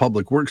comes as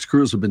Public Works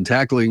crews have been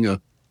tackling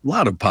a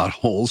lot of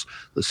potholes.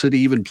 The city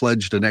even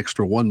pledged an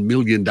extra $1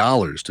 million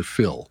to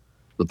fill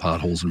the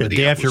potholes in Did Minneapolis.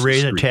 they have to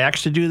raise a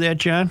tax to do that,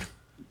 John?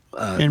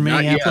 In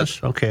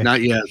Minneapolis? Okay.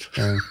 Not yet.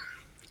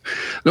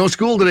 No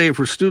school today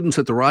for students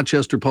at the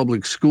Rochester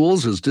Public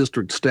Schools as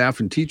district staff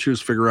and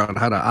teachers figure out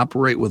how to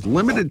operate with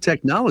limited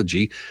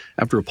technology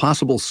after a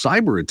possible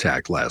cyber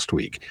attack last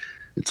week.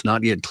 It's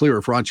not yet clear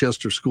if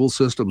Rochester school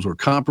systems were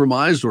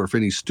compromised or if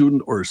any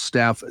student or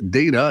staff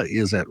data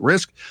is at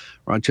risk.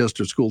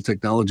 Rochester school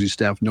technology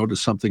staff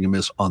noticed something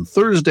amiss on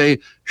Thursday,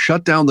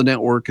 shut down the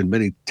network and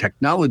many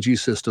technology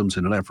systems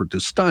in an effort to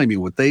stymie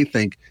what they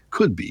think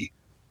could be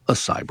a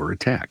cyber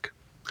attack.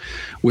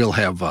 We'll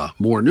have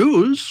more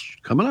news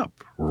coming up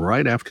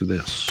right after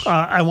this.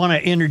 I want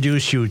to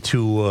introduce you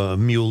to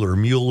Mueller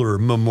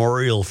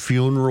Memorial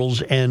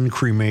Funerals and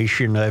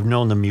Cremation. I've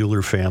known the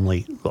Mueller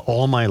family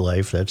all my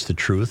life. That's the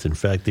truth. In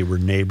fact, they were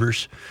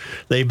neighbors.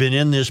 They've been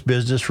in this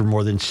business for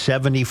more than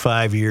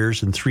 75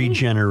 years and 3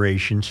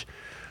 generations.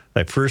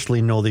 I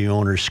personally know the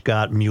owner,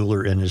 Scott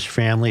Mueller, and his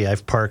family.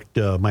 I've parked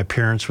my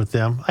parents with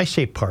them. I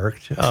say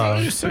parked.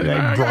 I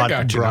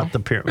brought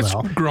the parents.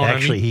 Well,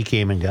 actually, he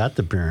came and got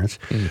the parents.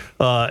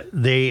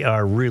 They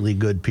are really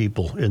good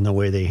people in the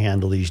way they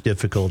handle these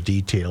difficult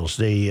details.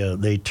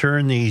 They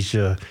turn these,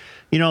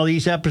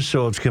 these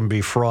episodes can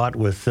be fraught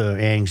with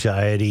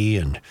anxiety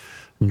and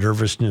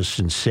nervousness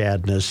and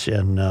sadness,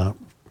 and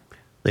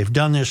they've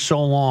done this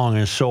so long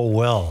and so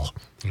well.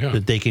 Yeah.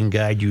 That they can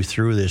guide you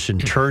through this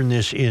and turn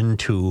this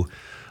into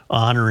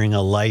honoring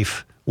a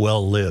life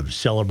well lived,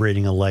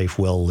 celebrating a life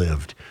well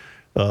lived.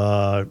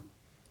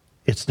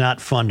 It's not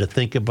fun to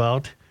think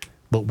about,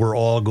 but we're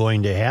all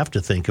going to have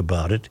to think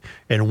about it.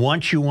 And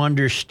once you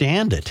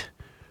understand it,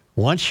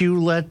 once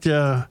you let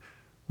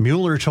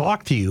Mueller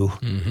talk to you,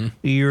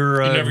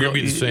 you're never going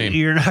to be the same.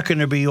 You're not going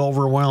to be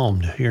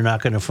overwhelmed. You're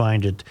not going to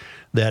find it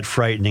that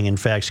frightening. In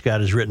fact,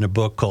 Scott has written a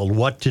book called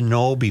What to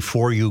Know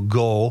Before You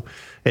Go.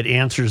 It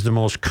answers the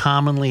most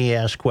commonly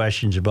asked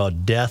questions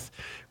about death,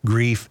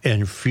 grief,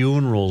 and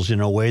funerals in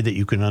a way that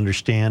you can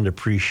understand,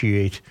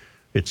 appreciate.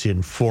 It's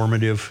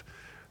informative.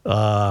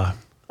 I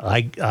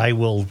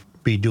will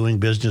be doing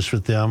business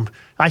with them.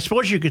 I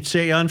suppose you could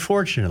say,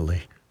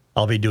 unfortunately,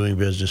 I'll be doing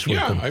business with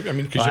them.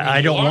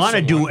 I don't want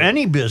to do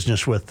any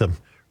business with them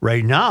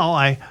right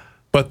now.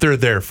 But they're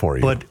there for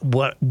you.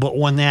 But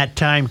when that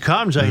time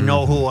comes, I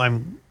know who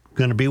I'm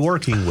going to be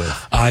working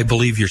with. I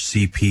believe your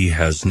CP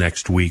has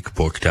next week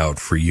booked out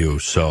for you,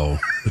 so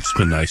it's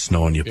been nice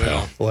knowing you,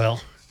 pal.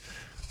 Well,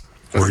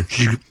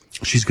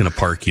 she's going to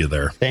park you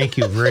there. Thank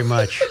you very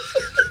much.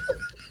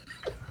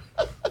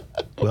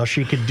 Well,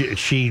 she could do.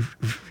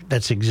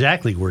 That's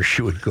exactly where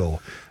she would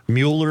go.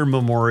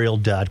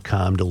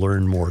 MuellerMemorial.com to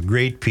learn more.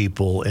 Great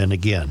people, and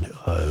again,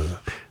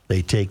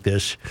 they take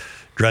this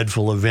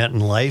dreadful event in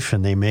life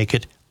and they make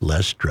it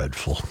less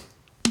dreadful.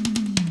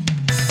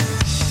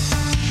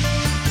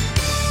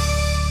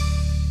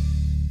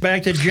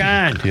 Back to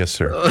John. Yes,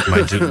 sir.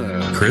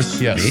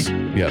 Chris? Yes.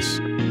 Me? Yes.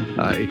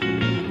 Hi.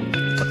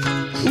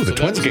 Ooh, the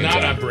Twins game's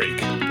not on. a break.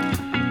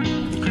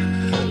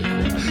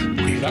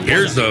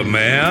 Here's a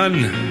man.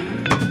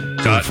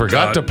 Who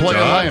forgot to play a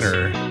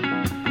liner.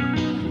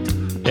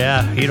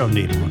 Yeah, you don't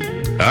need one.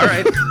 All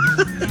right.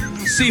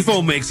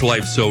 Seafoam makes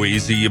life so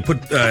easy. I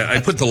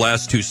put the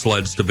last two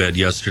sleds to bed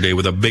yesterday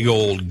with a big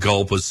old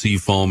gulp of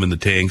Seafoam in the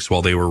tanks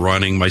while they were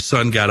running. My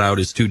son got out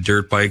his two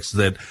dirt bikes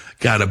that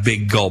got a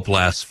big gulp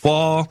last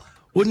fall.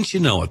 Wouldn't you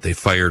know it? They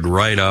fired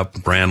right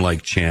up, ran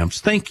like champs.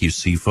 Thank you,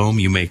 Seafoam.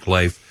 You make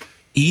life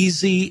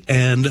easy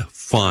and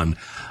fun.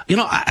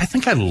 I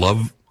think I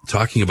love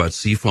talking about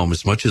Seafoam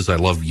as much as I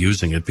love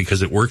using it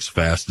because it works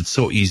fast. It's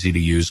so easy to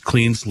use,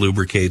 cleans,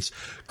 lubricates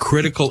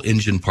critical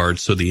engine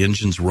parts so the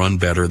engines run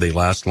better, they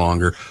last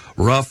longer.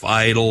 Rough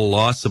idle,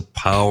 loss of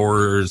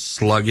power,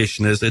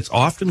 sluggishness, it's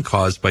often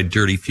caused by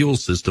dirty fuel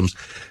systems.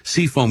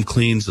 Seafoam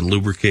cleans and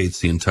lubricates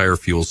the entire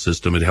fuel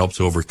system. It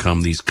helps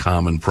overcome these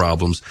common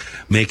problems,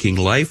 making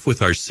life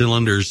with our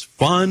cylinders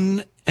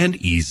fun and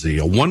easy.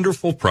 A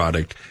wonderful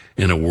product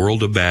in a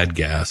world of bad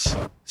gas.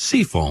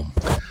 Seafoam.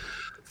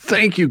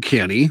 Thank you,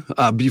 Kenny.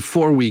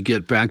 Before we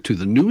get back to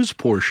the news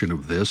portion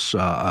of this,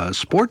 a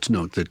sports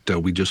note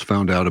that we just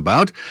found out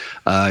about.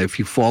 If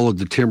you followed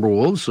the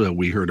Timberwolves,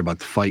 we heard about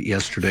the fight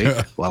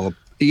yesterday. Well,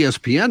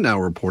 ESPN now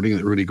reporting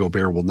that Rudy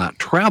Gobert will not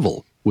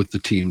travel with the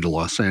team to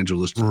Los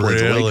Angeles to play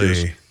the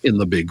Lakers in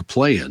the big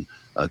play-in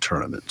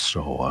tournament.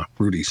 So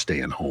Rudy's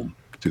staying home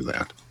to do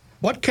that.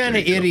 What kind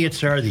of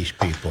idiots are these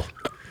people?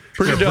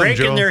 Pretty They're dumb,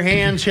 breaking Joe. their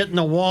hands, hitting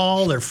the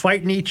wall. They're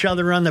fighting each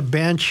other on the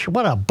bench.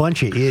 What a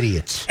bunch of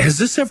idiots. Has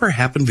this ever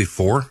happened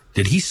before?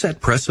 Did he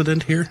set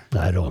precedent here?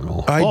 I don't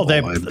know.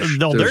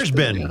 There's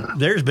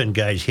been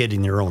guys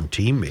hitting their own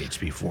teammates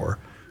before.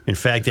 In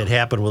fact, it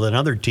happened with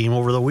another team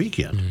over the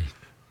weekend.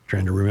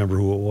 Trying to remember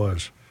who it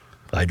was.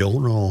 I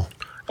don't know.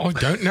 I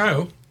don't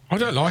know. I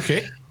don't like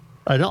it.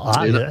 I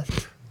don't.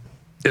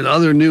 In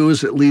other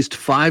news, at least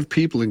 5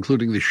 people,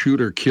 including the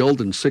shooter, killed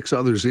and 6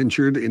 others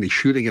injured in a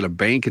shooting at a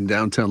bank in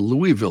downtown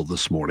Louisville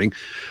this morning.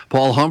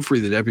 Paul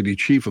Humphrey, the deputy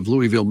chief of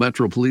Louisville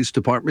Metro Police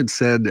Department,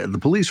 said the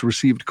police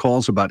received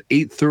calls about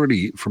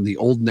 8:30 from the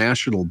Old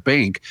National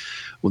Bank.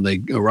 When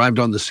they arrived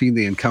on the scene,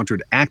 they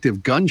encountered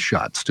active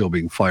gunshots still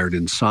being fired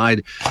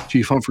inside.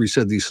 Chief Humphrey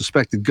said the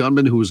suspected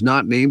gunman, who was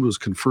not named, was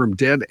confirmed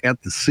dead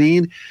at the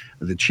scene.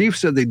 The chief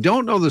said they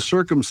don't know the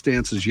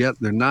circumstances yet.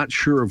 They're not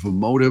sure of a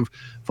motive.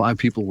 5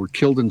 people were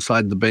killed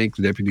inside the bank,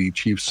 the deputy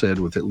chief said,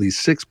 with at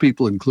least 6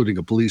 people, including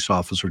a police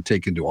officer,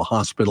 taken to a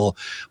hospital.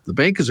 The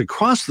bank is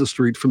across the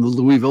street from the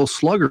Louisville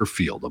Slugger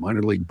Field, a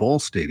minor league ball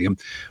stadium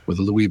where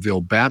the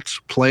Louisville Bats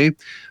play.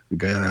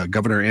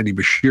 Governor Andy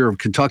Beshear of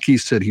Kentucky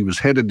said he was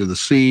headed to the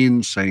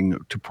scene, saying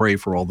to pray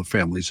for all the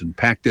families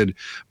impacted.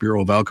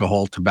 Bureau of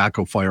Alcohol,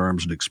 Tobacco,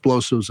 Firearms, and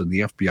Explosives, and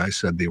the FBI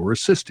said they were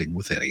assisting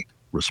with any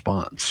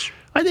response.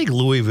 I think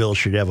Louisville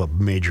should have a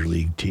major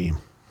league team.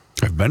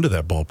 I've been to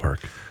that ballpark.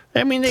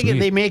 I mean,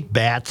 they make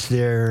bats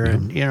there,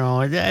 and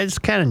it's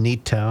kind of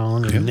neat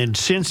town. And then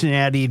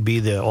Cincinnati'd be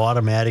the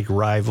automatic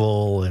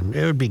rival, and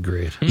it would be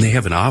great. And they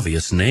have an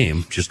obvious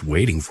name just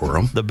waiting for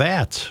them. The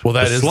Bats. Well,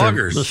 that the is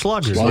Sluggers. The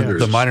Sluggers.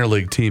 The minor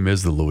league team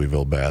is the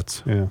Louisville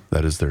Bats. Yeah.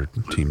 That is their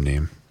team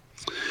name.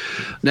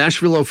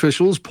 Nashville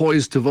officials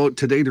poised to vote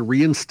today to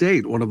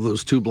reinstate one of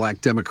those 2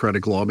 black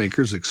Democratic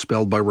lawmakers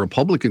expelled by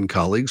Republican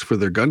colleagues for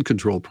their gun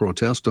control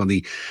protest on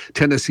the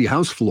Tennessee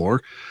House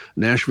floor.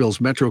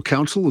 Nashville's Metro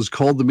Council has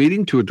called the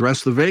meeting to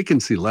address the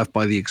vacancy left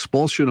by the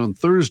expulsion on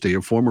Thursday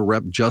of former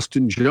Rep.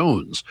 Justin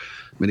Jones.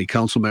 Many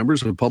council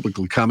members have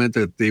publicly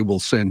commented that they will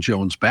send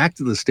Jones back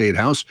to the State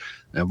House.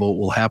 That vote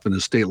will happen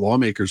as state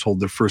lawmakers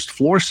hold their first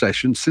floor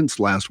session since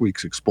last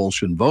week's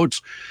expulsion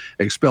votes.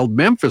 Expelled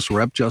Memphis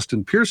Rep.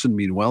 Justin Pearson,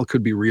 meanwhile,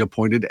 could be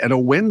reappointed at a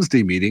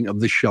Wednesday meeting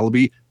of the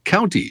Shelby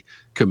County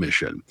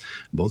Commission.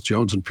 Both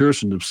Jones and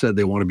Pearson have said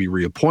they want to be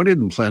reappointed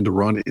and plan to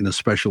run in a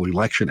special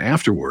election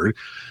afterward.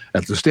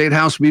 At the State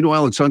House,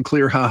 meanwhile, it's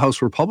unclear how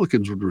House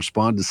Republicans would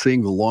respond to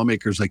seeing the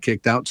lawmakers they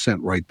kicked out sent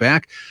right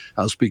back.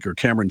 House Speaker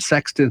Cameron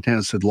Sexton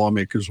has said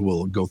lawmakers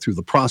will go through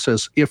the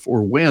process if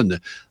or when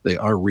they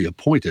are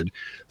reappointed.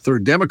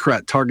 Third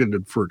Democrat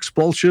targeted for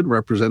expulsion,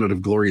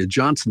 Representative Gloria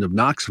Johnson of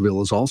Knoxville,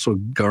 has also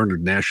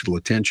garnered national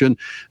attention.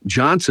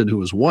 Johnson,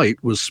 who is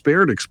white, was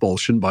spared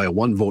expulsion by a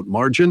 1-vote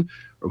margin.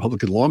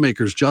 Republican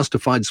lawmakers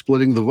justified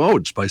splitting the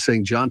votes by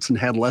saying Johnson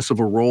had less of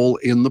a role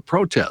in the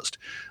protest.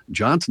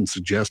 Johnson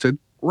suggested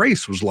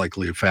race was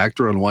likely a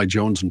factor on why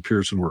Jones and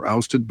Pearson were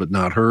ousted, but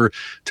not her,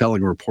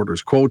 telling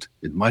reporters, quote,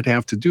 "It might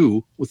have to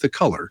do with the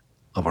color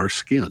of our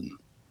skin."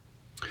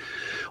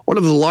 One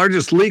of the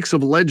largest leaks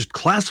of alleged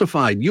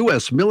classified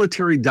U.S.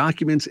 military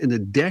documents in a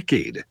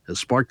decade has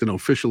sparked an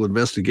official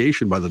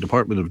investigation by the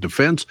Department of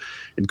Defense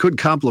and could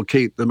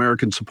complicate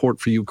American support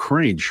for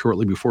Ukraine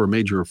shortly before a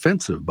major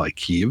offensive by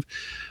Kyiv.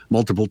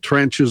 Multiple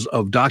tranches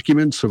of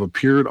documents have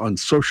appeared on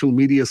social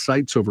media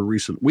sites over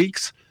recent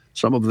weeks.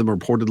 Some of them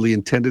reportedly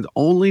intended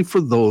only for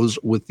those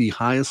with the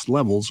highest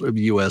levels of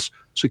U.S.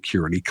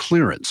 security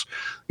clearance.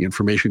 The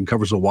information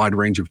covers a wide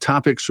range of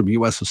topics, from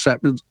U.S.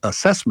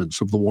 assessments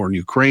of the war in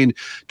Ukraine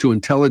to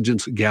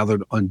intelligence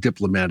gathered on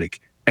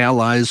diplomatic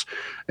allies.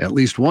 At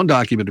least one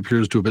document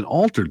appears to have been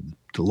altered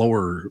to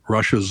lower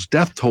Russia's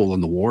death toll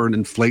in the war and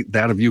inflate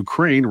that of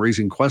Ukraine,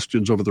 raising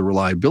questions over the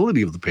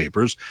reliability of the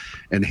papers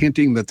and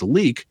hinting that the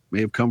leak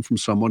may have come from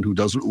someone who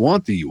doesn't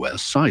want the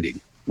U.S.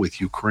 siding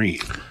with Ukraine.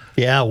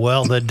 Yeah,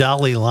 well, the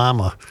Dalai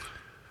Lama.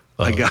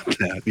 I got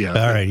that, yeah.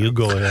 All right, you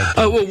go ahead.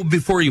 Well,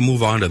 before you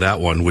move on to that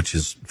one, which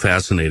is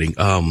fascinating,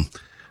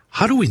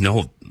 how do we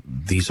know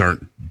these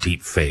aren't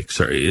deep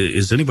fakes?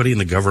 Is anybody in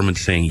the government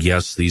saying,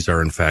 yes, these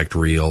are in fact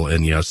real,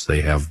 and yes,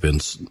 they have been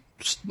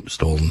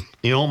stolen?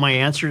 You know what my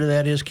answer to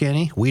that is,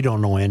 Kenny? We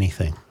don't know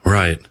anything.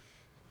 Right.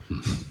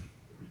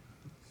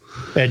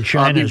 And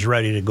China's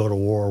ready to go to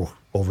war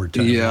over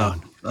Taiwan. Yeah,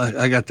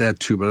 I got that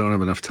too, but I don't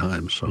have enough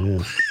time, so...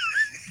 Yeah.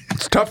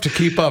 It's tough to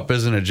keep up,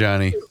 isn't it,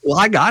 Johnny? Well,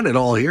 I got it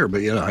all here,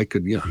 but I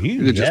could, you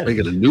could just make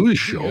it a news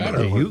show.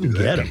 You can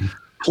get them.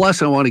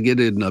 Plus, I want to get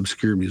an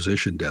obscure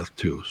musician death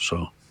too.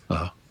 So,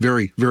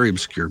 very, very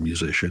obscure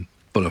musician,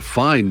 but a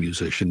fine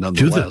musician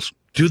nonetheless.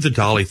 Do the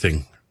Dolly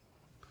thing.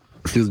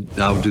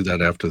 I'll do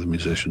that after the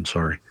musician.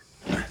 Sorry.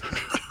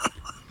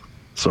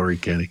 Sorry,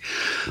 Kenny.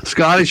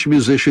 Scottish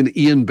musician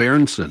Ian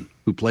Berenson,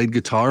 who played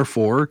guitar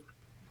for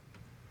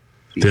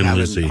the Thin Alan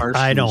Lizzy. Parsons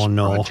I don't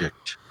know.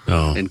 Project.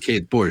 Oh. And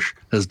Kate Bush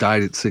has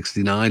died at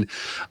 69.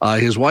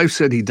 His wife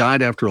said he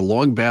died after a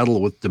long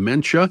battle with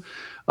dementia.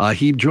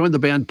 He joined the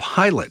band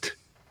Pilot.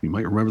 You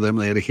might remember them.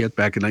 They had a hit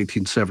back in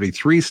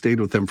 1973, stayed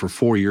with them for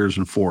 4 years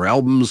and 4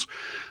 albums,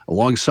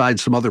 alongside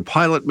some other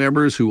Pilot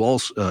members who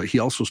he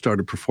also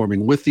started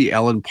performing with the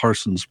Alan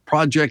Parsons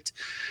Project.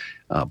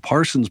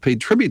 Parsons paid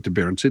tribute to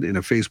Berenson in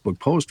a Facebook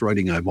post,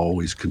 writing, "I've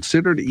always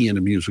considered Ian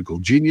a musical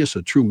genius,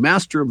 a true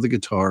master of the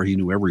guitar. He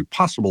knew every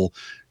possible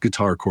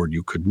guitar chord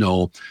you could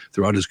know.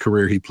 Throughout his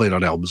career, he played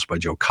on albums by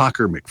Joe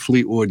Cocker, Mick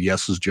Fleetwood,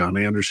 Yes's John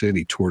Anderson.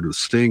 He toured with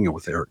Sting and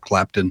with Eric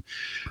Clapton.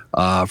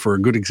 For a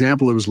good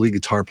example of his lead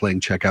guitar playing,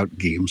 check out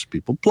Games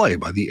People Play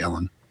by the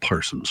Alan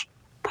Parsons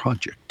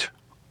Project."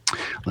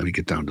 Let me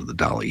get down to the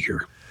Dalai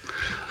here.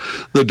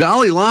 The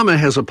Dalai Lama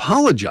has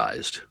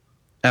apologized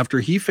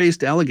after he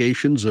faced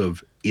allegations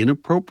of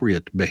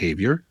inappropriate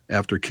behavior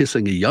after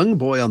kissing a young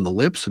boy on the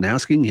lips and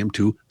asking him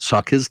to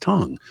suck his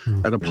tongue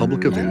at a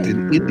public event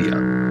in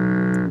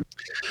India.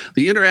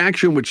 The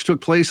interaction, which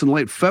took place in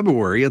late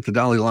February at the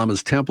Dalai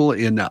Lama's temple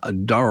in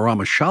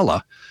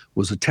Dharamshala,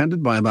 was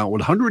attended by about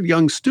 100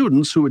 young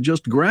students who had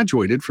just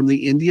graduated from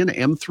the Indian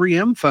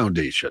M3M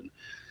Foundation.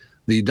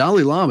 The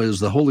Dalai Lama is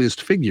the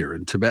holiest figure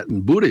in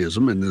Tibetan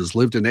Buddhism and has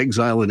lived in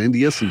exile in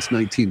India since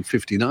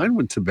 1959,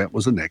 when Tibet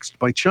was annexed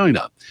by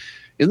China.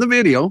 In the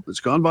video that's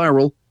gone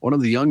viral, one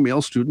of the young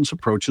male students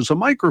approaches a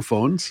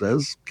microphone and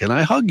says, "Can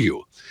I hug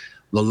you?"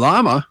 The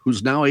Lama,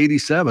 who's now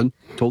 87,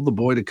 told the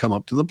boy to come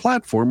up to the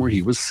platform where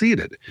he was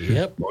seated.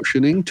 Yep.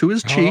 Motioning to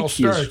his cheek,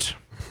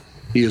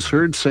 he is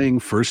heard saying,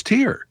 "First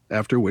here,"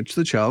 after which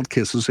the child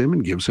kisses him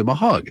and gives him a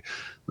hug.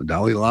 The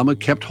Dalai Lama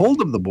kept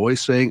hold of the boy,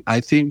 saying,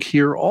 "I think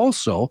here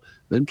also,"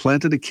 then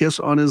planted a kiss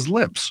on his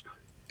lips.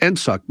 "And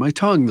suck my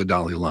tongue," the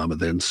Dalai Lama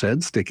then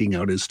said, sticking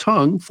out his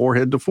tongue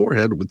forehead to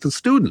forehead with the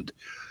student.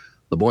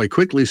 The boy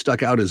quickly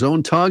stuck out his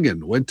own tongue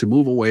and went to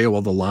move away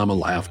while the Lama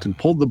laughed and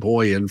pulled the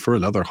boy in for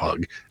another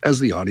hug as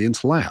the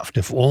audience laughed.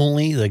 If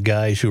only the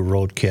guys who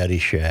wrote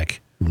Caddyshack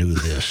knew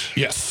this.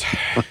 Yes.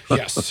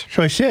 Yes.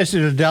 So he says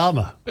to the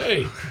Lama,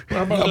 Hey,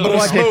 how about "I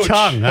want the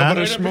tongue, How huh?"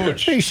 about a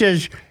smooch? He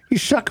says, "You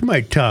suck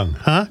my tongue,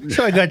 huh?"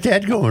 So I got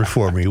that going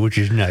for me, which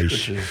is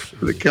nice.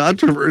 The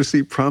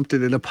controversy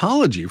prompted an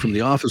apology from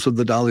the office of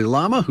the Dalai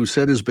Lama, who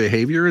said his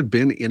behavior had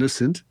been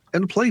innocent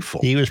and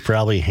playful. He was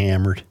probably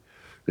hammered.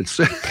 It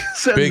said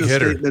Big in the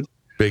hitter. statement,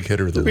 Big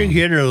hitter. The Big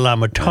hitter,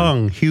 Lama,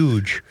 tongue,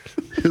 huge.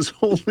 His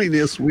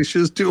Holiness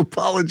wishes to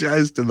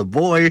apologize to the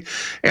boy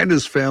and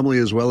his family,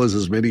 as well as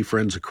his many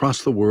friends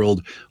across the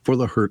world, for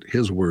the hurt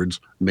his words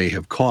may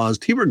have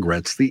caused. He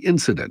regrets the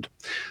incident.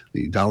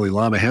 The Dalai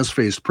Lama has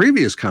faced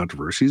previous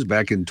controversies.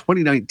 Back in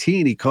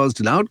 2019, he caused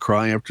an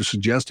outcry after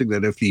suggesting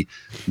that if the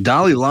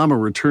Dalai Lama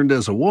returned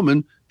as a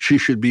woman, she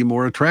should be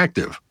more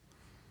attractive,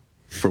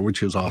 for which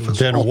his office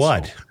Then also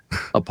what?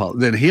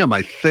 Than him,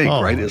 I think,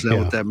 Oh, right? Is that yeah,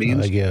 what that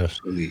means? I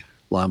guess. So the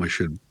Lama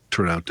should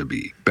turn out to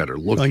be better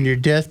looking. On your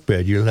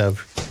deathbed, you'll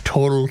have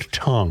total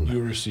tongue.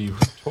 You receive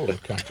total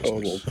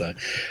consciousness.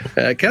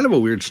 Kind of a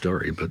weird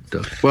story, but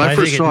when I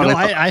first think saw it,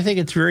 I think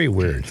it's very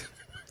weird.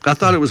 I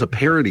thought it was a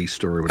parody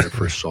story when I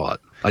first saw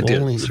it. I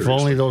did. If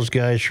only those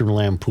guys from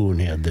Lampoon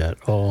had that.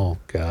 Oh,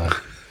 God.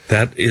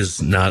 That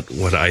is not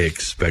what I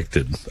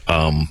expected.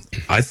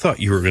 I thought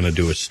you were going to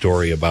do a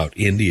story about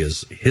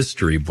India's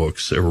history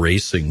books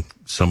erasing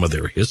some of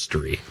their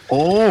history.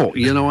 Oh,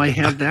 I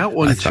had that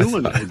one too,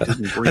 and I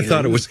didn't bring I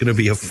thought it was going to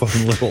be a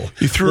fun little.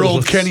 You threw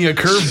old Kenny a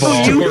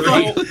curveball.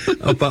 Story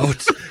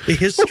about the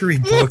history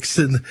books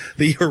and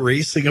the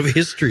erasing of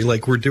history,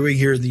 like we're doing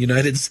here in the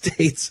United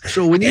States.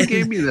 So when you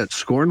gave me that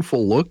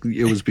scornful look,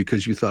 it was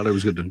because you thought I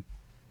was going to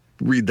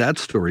read that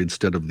story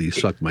instead of the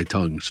suck my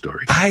tongue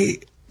story. I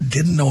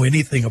didn't know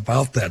anything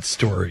about that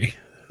story.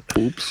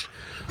 Oops.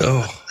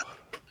 Oh.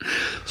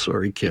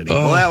 Sorry, Kenny.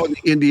 Well, out in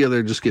India,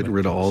 they're just getting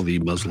rid of all the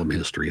Muslim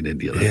history in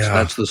India.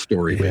 That's the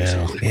story,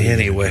 basically.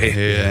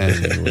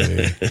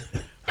 Anyway.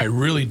 I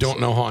really don't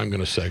know how I'm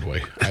going to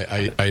segue.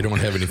 I don't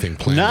have anything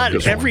planned.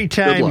 Not every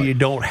time luck. you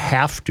don't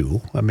have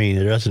to. I mean,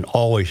 it doesn't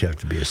always have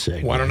to be a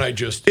segue. Why don't I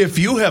just... If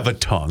you have a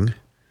tongue,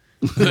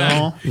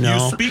 No. You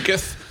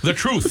speaketh the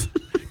truth,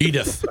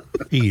 Edith.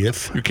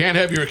 Edith. You can't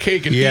have your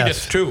cake and Yes.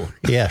 Edith, too.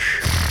 Yes.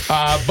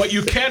 But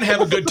you can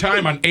have a good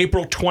time on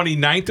April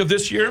 29th of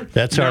this year.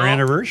 That's our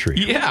anniversary.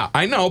 Yeah,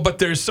 I know, but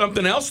there's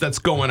something else that's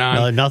going on.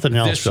 No, nothing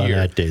else this on year.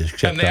 that day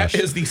except And that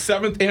us. is the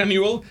 7th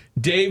annual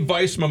Dave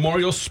Weiss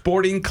Memorial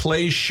Sporting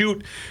Clay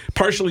Shoot,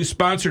 partially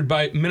sponsored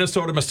by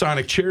Minnesota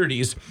Masonic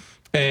Charities.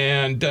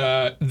 And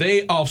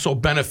they also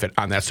benefit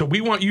on that. So we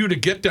want you to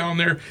get down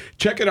there,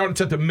 check it out. It's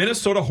at the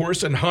Minnesota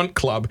Horse and Hunt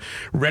Club.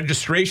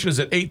 Registration is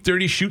at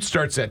 8:30. Shoot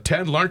starts at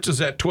 10. Lunch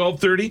is at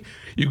 12:30.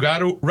 You got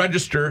to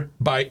register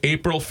by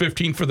April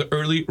 15th for the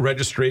early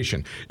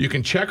registration. You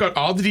can check out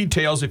all the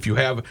details if you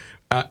have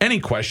any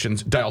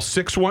questions. Dial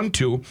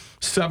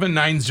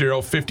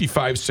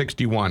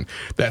 612-790-5561.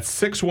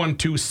 That's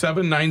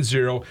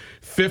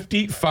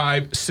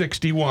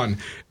 612-790-5561.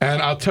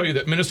 And I'll tell you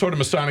that Minnesota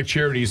Masonic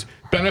Charities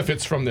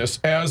benefits from this,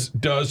 as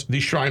does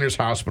the Shriners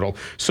Hospital.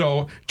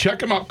 So check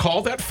them out.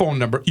 Call that phone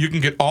number. You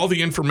can get all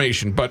the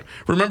information. But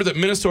remember that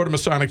Minnesota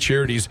Masonic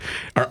Charities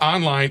are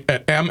online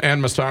at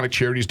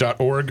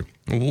mnmasoniccharities.org.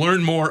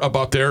 Learn more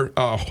about their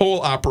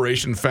whole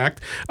operation. In fact,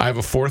 I have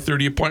a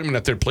 4:30 appointment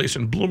at their place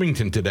in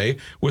Bloomington today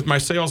with my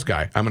sales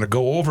guy. I'm going to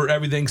go over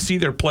everything, see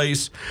their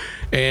place,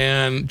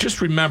 and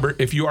just remember,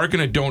 if you are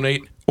going to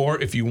donate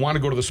or if you want to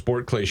go to the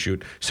Sport Clay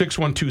Shoot,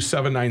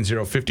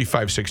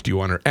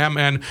 612-790-5561 or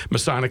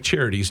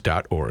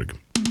mnmasoniccharities.org.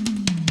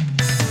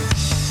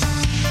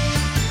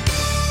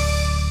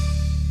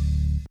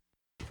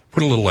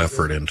 Put a little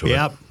effort into it.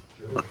 Yep.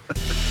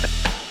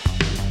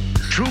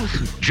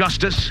 Truth,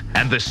 justice,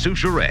 and the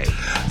Suture.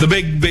 The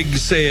big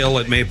sale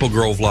at Maple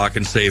Grove Lock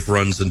and Safe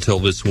runs until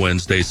this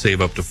Wednesday.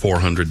 Save up to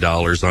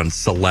 $400 on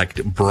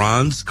select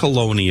bronze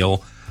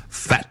colonial,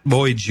 Fat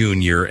Boy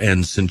Jr.,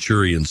 and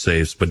Centurion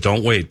safes. But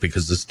don't wait,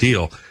 because this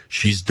deal,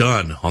 she's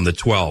done on the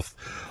 12th.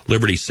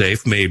 Liberty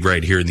Safe, made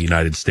right here in the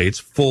United States,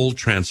 full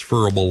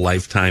transferable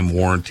lifetime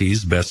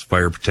warranties, best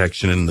fire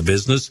protection in the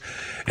business.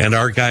 And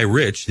our guy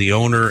Rich, the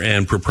owner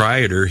and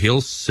proprietor, he'll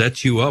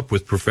set you up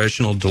with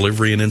professional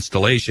delivery and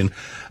installation.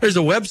 There's a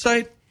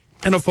website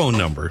and a phone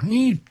number.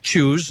 You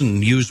choose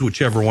and use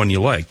whichever one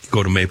you like.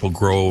 Go to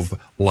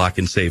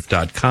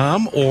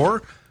maplegrovelockandsafe.com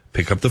or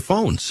pick up the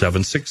phone,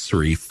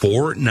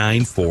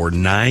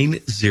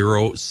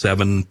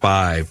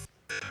 763-494-9075.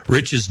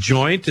 Rich's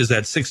Joint is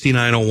at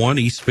 6901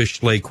 East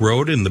Fish Lake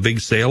Road, and the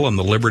big sale on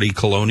the Liberty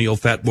Colonial,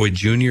 Fat Boy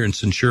Jr., and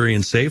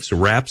Centurion safes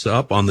wraps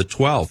up on the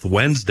 12th,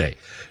 Wednesday.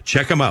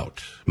 Check them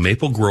out,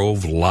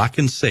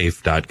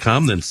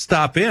 maplegrovelockandsafe.com. Then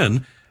stop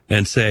in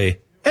and say,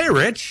 "Hey,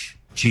 Rich,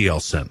 GL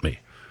sent me."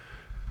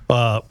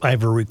 I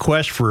have a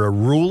request for a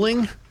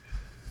ruling.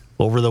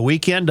 Over the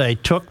weekend, I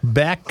took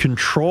back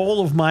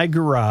control of my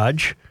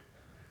garage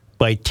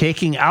by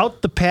taking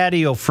out the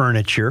patio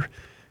furniture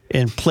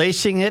and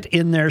placing it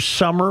in their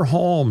summer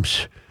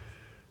homes.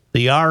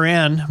 The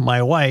RN,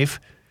 my wife,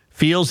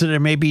 feels that it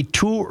may be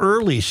too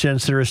early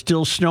since there is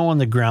still snow on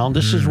the ground.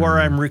 This is where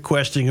I'm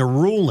requesting a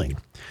ruling.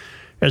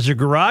 As a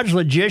garage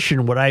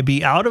logician, would I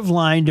be out of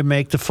line to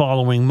make the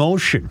following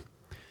motion?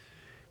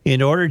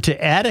 In order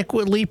to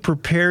adequately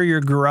prepare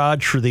your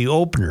garage for the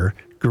opener,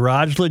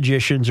 garage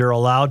logicians are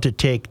allowed to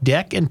take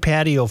deck and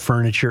patio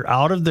furniture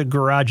out of the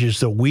garages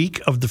the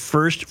week of the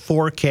first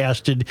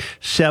forecasted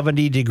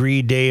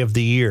 70-degree day of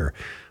the year.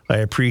 I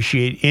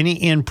appreciate any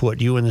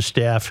input you and the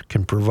staff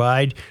can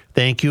provide.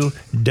 Thank you,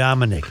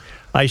 Dominic.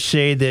 I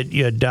say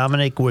that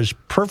Dominic was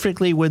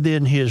perfectly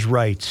within his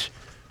rights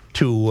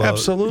to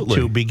Absolutely.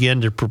 to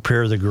begin to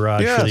prepare the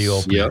garage for the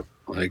opener. Yep,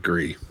 I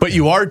agree. But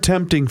you are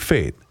tempting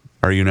fate,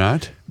 are you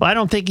not? I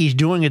don't think he's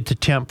doing it to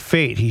tempt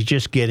fate. He's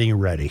just getting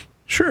ready.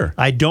 Sure.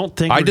 I don't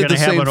think we're going to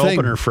have an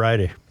opener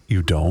Friday.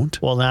 You don't?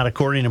 Well, not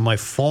according to my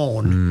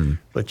phone,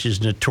 which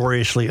is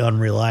notoriously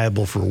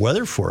unreliable for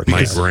weather My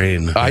forecasts.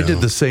 brain. I did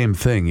the same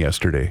thing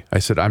yesterday. I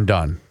said, I'm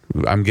done.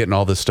 I'm getting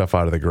all this stuff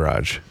out of the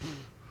garage.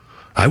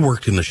 I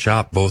worked in the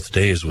shop both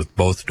days with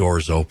both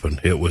doors open.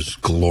 It was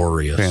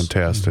glorious.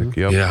 Fantastic.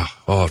 Yep. Yeah.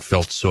 Oh, it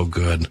felt so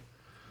good.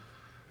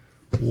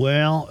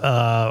 Well,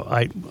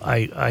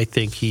 I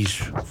think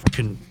he's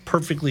can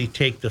perfectly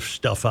take the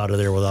stuff out of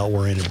there without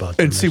worrying about it.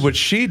 And see what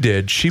she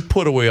did, she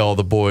put away all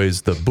the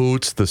boys, the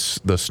boots, the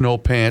snow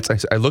pants.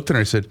 I looked at her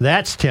and I said,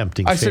 That's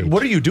tempting I fate. said,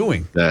 what are you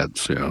doing?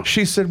 That's, yeah.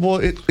 She said,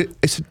 well, I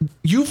said,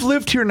 you've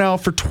lived here now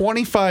for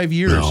 25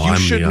 years. No, you I'm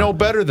should the- know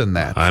better than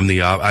that.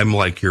 I'm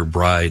like your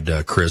bride,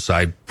 Chris.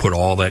 I put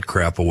all that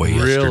crap away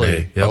Really?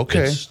 yesterday. Yep,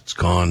 Okay. It's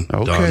gone.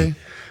 Okay. Done.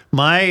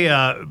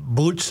 My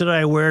boots that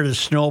I wear to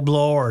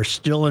snowblow are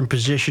still in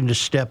position to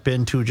step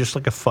into just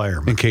like a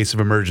fireman. In case of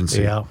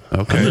emergency. Yeah.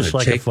 Okay. I'm Just gonna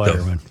like a take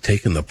fireman.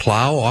 taking the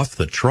plow off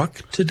the truck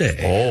today.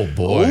 Oh,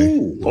 boy.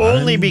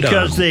 Only I'm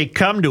because done. they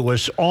come to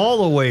us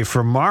all the way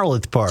from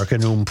Marloth Park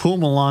in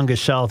Mpumalanga,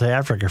 South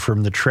Africa,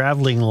 from the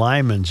traveling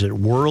Lymans at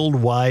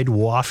Worldwide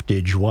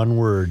Waftage, one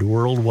word,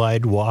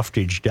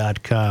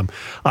 worldwidewaftage.com.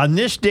 On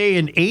this day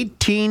in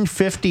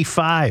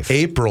 1855,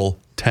 April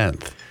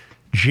 10th.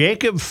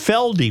 Jacob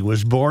Felde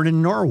was born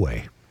in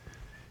Norway.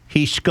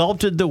 He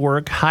sculpted the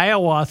work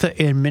Hiawatha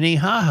in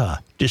Minnehaha,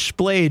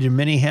 displayed in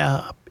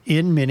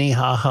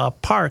Minnehaha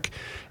Park,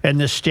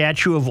 and the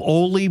statue of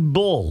Ole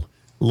Bull,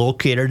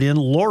 located in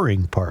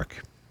Loring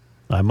Park.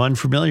 I'm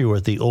unfamiliar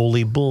with the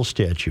Ole Bull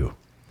statue.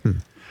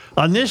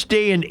 On this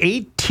day in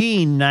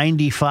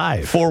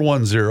 1895,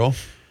 410.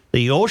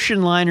 the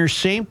ocean liner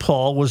St.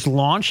 Paul was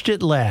launched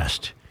at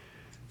last.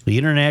 The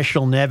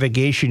International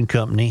Navigation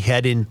Company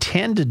had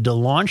intended to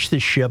launch the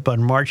ship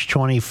on March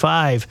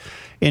 25,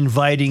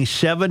 inviting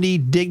 70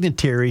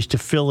 dignitaries to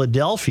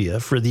Philadelphia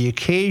for the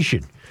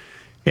occasion.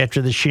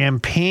 After the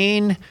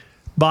champagne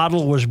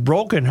bottle was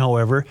broken,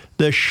 however,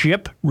 the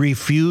ship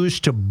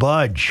refused to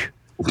budge.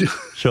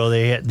 So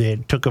they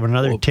took them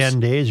another 10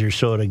 days or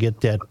so to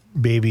get that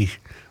baby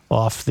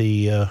off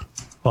the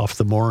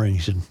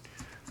moorings and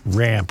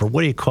ramp, or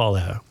what do you call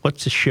that?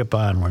 What's the ship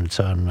on when it's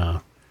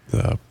on?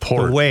 The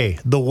port.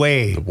 The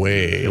way.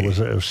 Way. It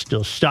was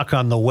still stuck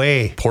on the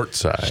way. Port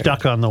side.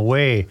 Stuck on the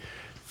way.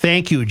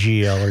 Thank you,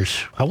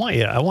 GLers.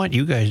 I want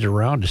you guys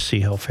around to see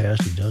how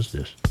fast he does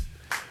this.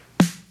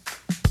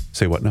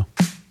 Say what now?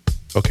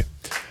 Okay.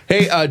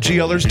 Hey,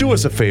 GLers, do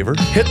us a favor.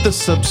 Hit the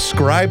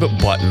subscribe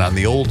button on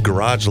the old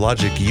Garage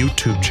Logic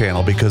YouTube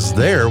channel, because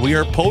there we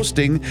are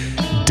posting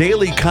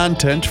daily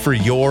content for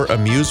your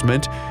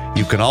amusement.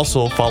 You can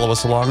also follow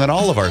us along on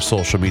all of our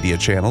social media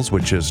channels,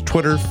 which is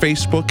Twitter,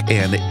 Facebook,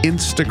 and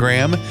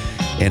Instagram.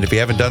 And if you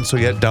haven't done so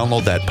yet,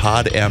 download that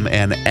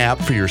PodMN app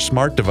for your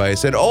smart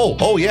device. And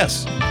oh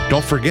yes,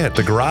 don't forget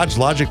the Garage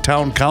Logic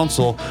Town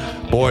Council.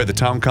 Boy, the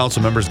Town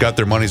Council members got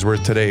their money's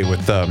worth today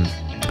with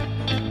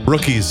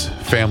Rookie's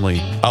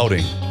family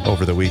outing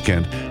over the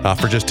weekend.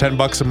 For just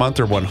 $10 a month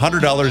or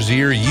 $100 a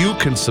year, you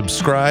can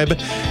subscribe.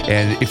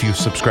 And if you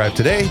subscribe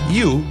today,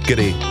 you get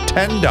a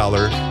 $10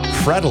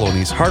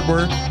 Fratelloni's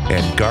Hardware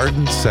and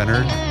Garden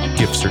Center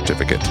gift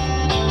certificate.